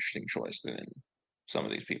much more interesting choice than some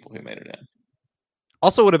of these people who made it in.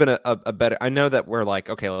 Also, would have been a better. I know that we're like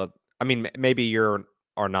okay. Well, I mean, maybe you're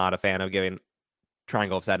are not a fan of giving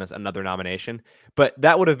Triangle of Sadness another nomination, but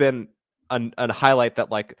that would have been a highlight that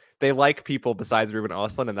like they like people besides Ruben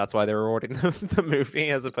Östlund, and that's why they're rewarding the movie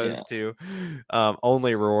as Yeah. opposed to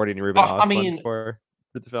only rewarding Ruben I Östlund mean, for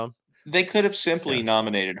the film. they could have simply Yeah,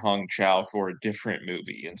 nominated Hong Chow for a different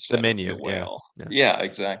movie the instead of The menu. Yeah, Whale. yeah. Yeah,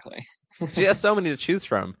 exactly. She has so many to choose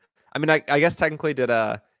from. I mean, I guess technically did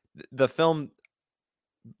the film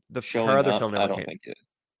her Showing other Up, film I never don't came. think it.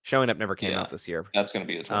 Showing Up never came Yeah, out this year. that's going to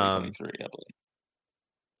be a Um, 2023, I believe.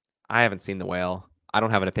 I haven't seen The Whale. I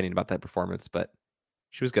don't have an opinion about that performance, but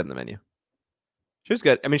she was good in the menu. She was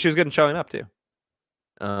good. I mean, she was good in Showing Up too.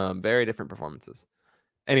 Very different performances.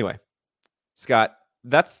 Anyway, Scott,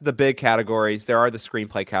 that's the big categories. There are the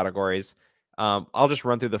screenplay categories. I'll just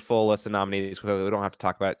run through the full list of nominees because we don't have to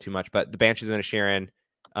talk about it too much. But The Banshees of Inisherin.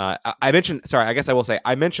 I mentioned. Sorry, I guess I will say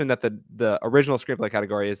I mentioned that the original screenplay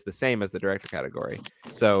category is the same as the director category,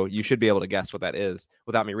 so you should be able to guess what that is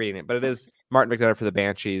without me reading it. But it is Martin McDonagh for The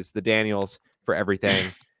Banshees, the Daniels for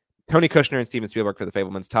Everything, Tony Kushner and Steven Spielberg for The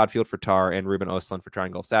Fablemans, Todd Field for Tar, and Ruben Östlund for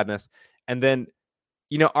Triangle of Sadness. And then,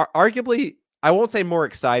 arguably, I won't say more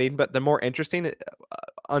exciting, but the more interesting,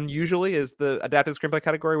 unusually, is the adapted screenplay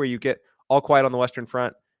category where you get All Quiet on the Western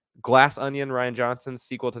Front, Glass Onion, Ryan Johnson's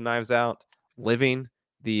sequel to Knives Out, Living,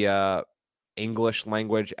 the English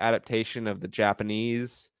language adaptation of the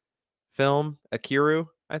Japanese film Akiru,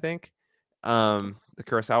 I think, the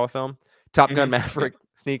Kurosawa film. Top Gun Yep. Maverick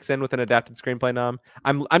sneaks in with an adapted screenplay nom.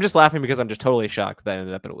 I'm just laughing because I'm just totally shocked that I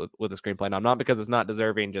ended up with a screenplay nom. Not because it's not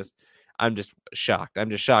deserving. Just I'm just shocked.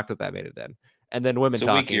 I'm just shocked that that made it in. And then Women It's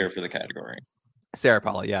a weak Talking. year for the category. Sarah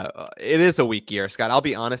Paula, yeah, it is a weak year, Scott. I'll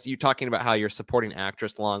be honest. You talking about how your supporting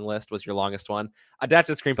actress long list was your longest one.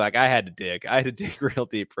 Adapted screenplay, like, I had to dig. I had to dig real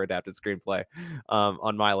deep for adapted screenplay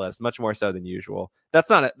on my list, much more so than usual. That's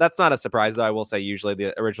not a surprise, though. I will say usually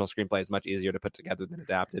the original screenplay is much easier to put together than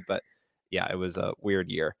adapted, but yeah, it was a weird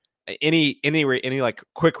year. Any like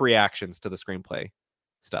quick reactions to the screenplay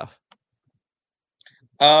stuff?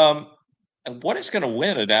 Um, and what is going to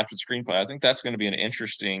win adapted screenplay? I think that's going to be an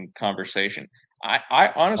interesting conversation.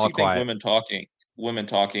 I All honestly think Quiet. Women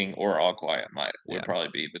Talking, or All Quiet would Yeah, probably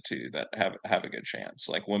be the two that have a good chance.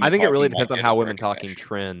 Like I Women think it really Talking depends might on get a how Women Talking recognition.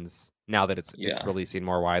 trends now that it's Yeah, releasing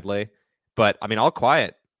more widely. But I mean, All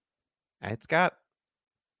Quiet, it's got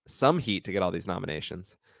some heat to get all these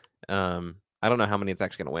nominations. I don't know how many it's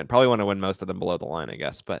actually going to win. Probably want to win most of them below the line, I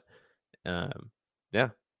guess. But um, yeah,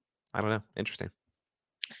 I don't know. Interesting.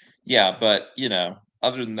 yeah, but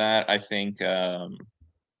other than that, I think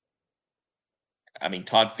I mean,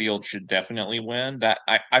 Todd Field should definitely win. That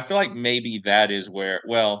I feel like maybe that is where.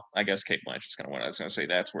 Well, I guess Kate Blanchett's going to win. I was going to say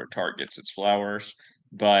that's where Tart gets its flowers,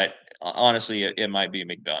 but honestly, it might be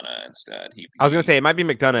McDonough instead. I was going to say it might be You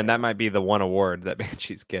McDonough, and know, that might be the one award that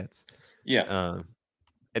Banshees gets. yeah, Um,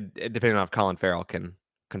 depending on if Colin Farrell can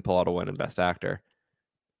pull out a win in Best Actor.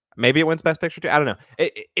 Maybe it wins Best Picture too. I don't know.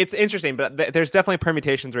 It's interesting, but there's definitely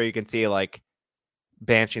permutations where you can see like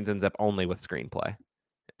Banshees ends up only with screenplay.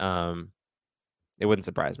 Um, it wouldn't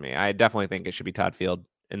surprise me. I definitely think it should be Todd Field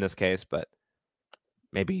in this case, but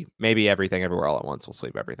maybe Everything Everywhere All at Once will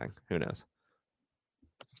sweep everything. Who knows?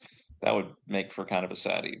 that would make for kind of a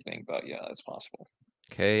sad evening, but yeah, that's possible.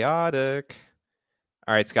 Chaotic.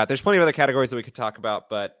 All right, Scott, there's plenty of other categories that we could talk about,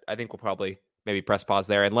 but I think we'll probably maybe press pause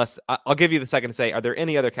there. Unless I'll give you the second to say, are there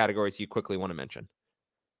any other categories you quickly want to mention?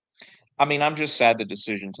 I mean, I'm just sad the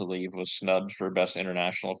Decision to Leave was snubbed for Best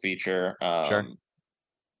International Feature. Sure.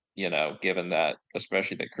 Given that,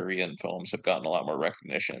 especially that Korean films have gotten a lot more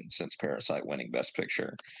recognition since Parasite winning Best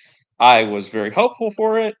Picture. I was very hopeful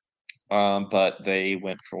for it, but they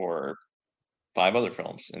went for 5 other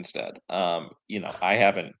films instead. I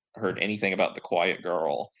haven't heard anything about The Quiet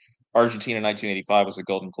Girl. Argentina 1985 was a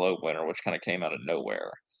Golden Globe winner, which kind of came out of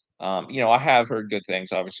nowhere. I have heard good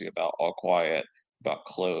things, obviously, about All Quiet, about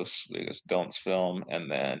Close, this Don't's film,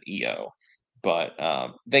 and then EO. But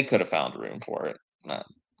they could have found room for it.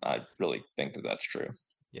 I really think that that's true.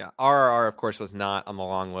 Yeah, RRR, of course, was not on the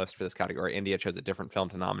long list for this category. India chose a different film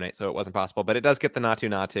to nominate, so it wasn't possible. But it does get the Naatu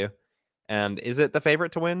Naatu. And is it the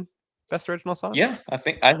favorite to win Best Original Song? Yeah, I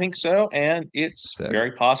think so, and it's So-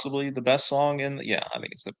 very possibly the best song in I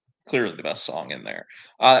think it's clearly the best song in there.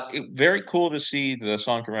 Very cool to see the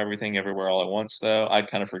song from Everything Everywhere All at Once, though. I'd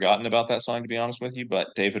kind of forgotten about that song, to be honest with you, but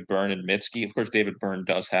David Byrne and Mitski, of course, David Byrne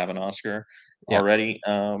does have an Oscar already,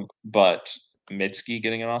 but Mitski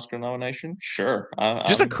getting an Oscar nomination? Sure.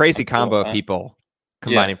 Just a crazy combo of people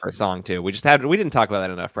combining Yeah. for a song, too. We didn't talk about that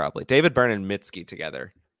enough, probably. David Byrne and Mitski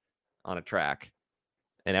together on a track.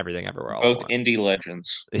 And Everything Everywhere All at Both Once. indie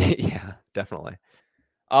legends. Yeah, definitely.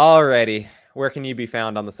 Alrighty. Where can you be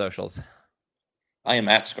found on the socials? I am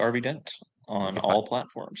at Scarby Dent on all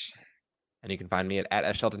platforms. And you can find me at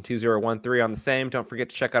 @shelton2013 on the same. Don't forget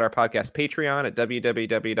to check out our podcast Patreon at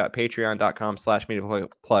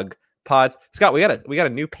www.patreon.com/mediaplugpods. Scott, we got a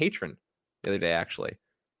new patron the other day, actually.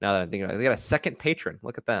 Now that I'm thinking about it, we got a second patron.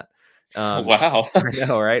 Look at that. Wow. I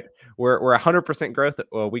know, right? We're 100% growth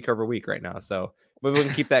week over week right now. So maybe we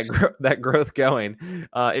can keep that growth going.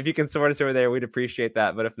 If you can support us over there, we'd appreciate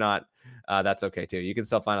that. But if not, that's okay too. You can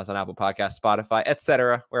still find us on Apple Podcasts, Spotify,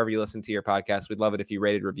 etc., wherever you listen to your podcast. We'd love it if you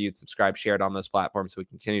rated, reviewed, subscribed, shared on those platforms so we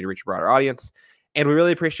continue to reach a broader audience. And we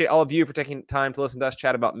really appreciate all of you for taking time to listen to us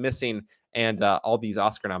chat about Missing and all these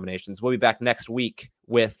Oscar nominations. We'll be back next week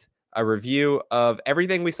with a review of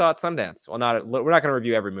everything we saw at Sundance. Well, we're not going to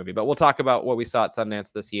review every movie, but we'll talk about what we saw at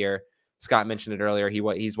Sundance this year. Scott mentioned it earlier.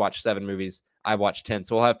 He's watched 7 movies. I watched 10.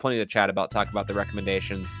 So we'll have plenty to chat about, talk about the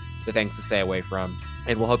recommendations, the things to stay away from.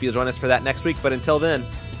 And we'll hope you'll join us for that next week. But until then,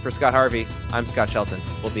 for Scott Harvey, I'm Scott Shelton.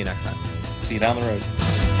 We'll see you next time. See you down the road.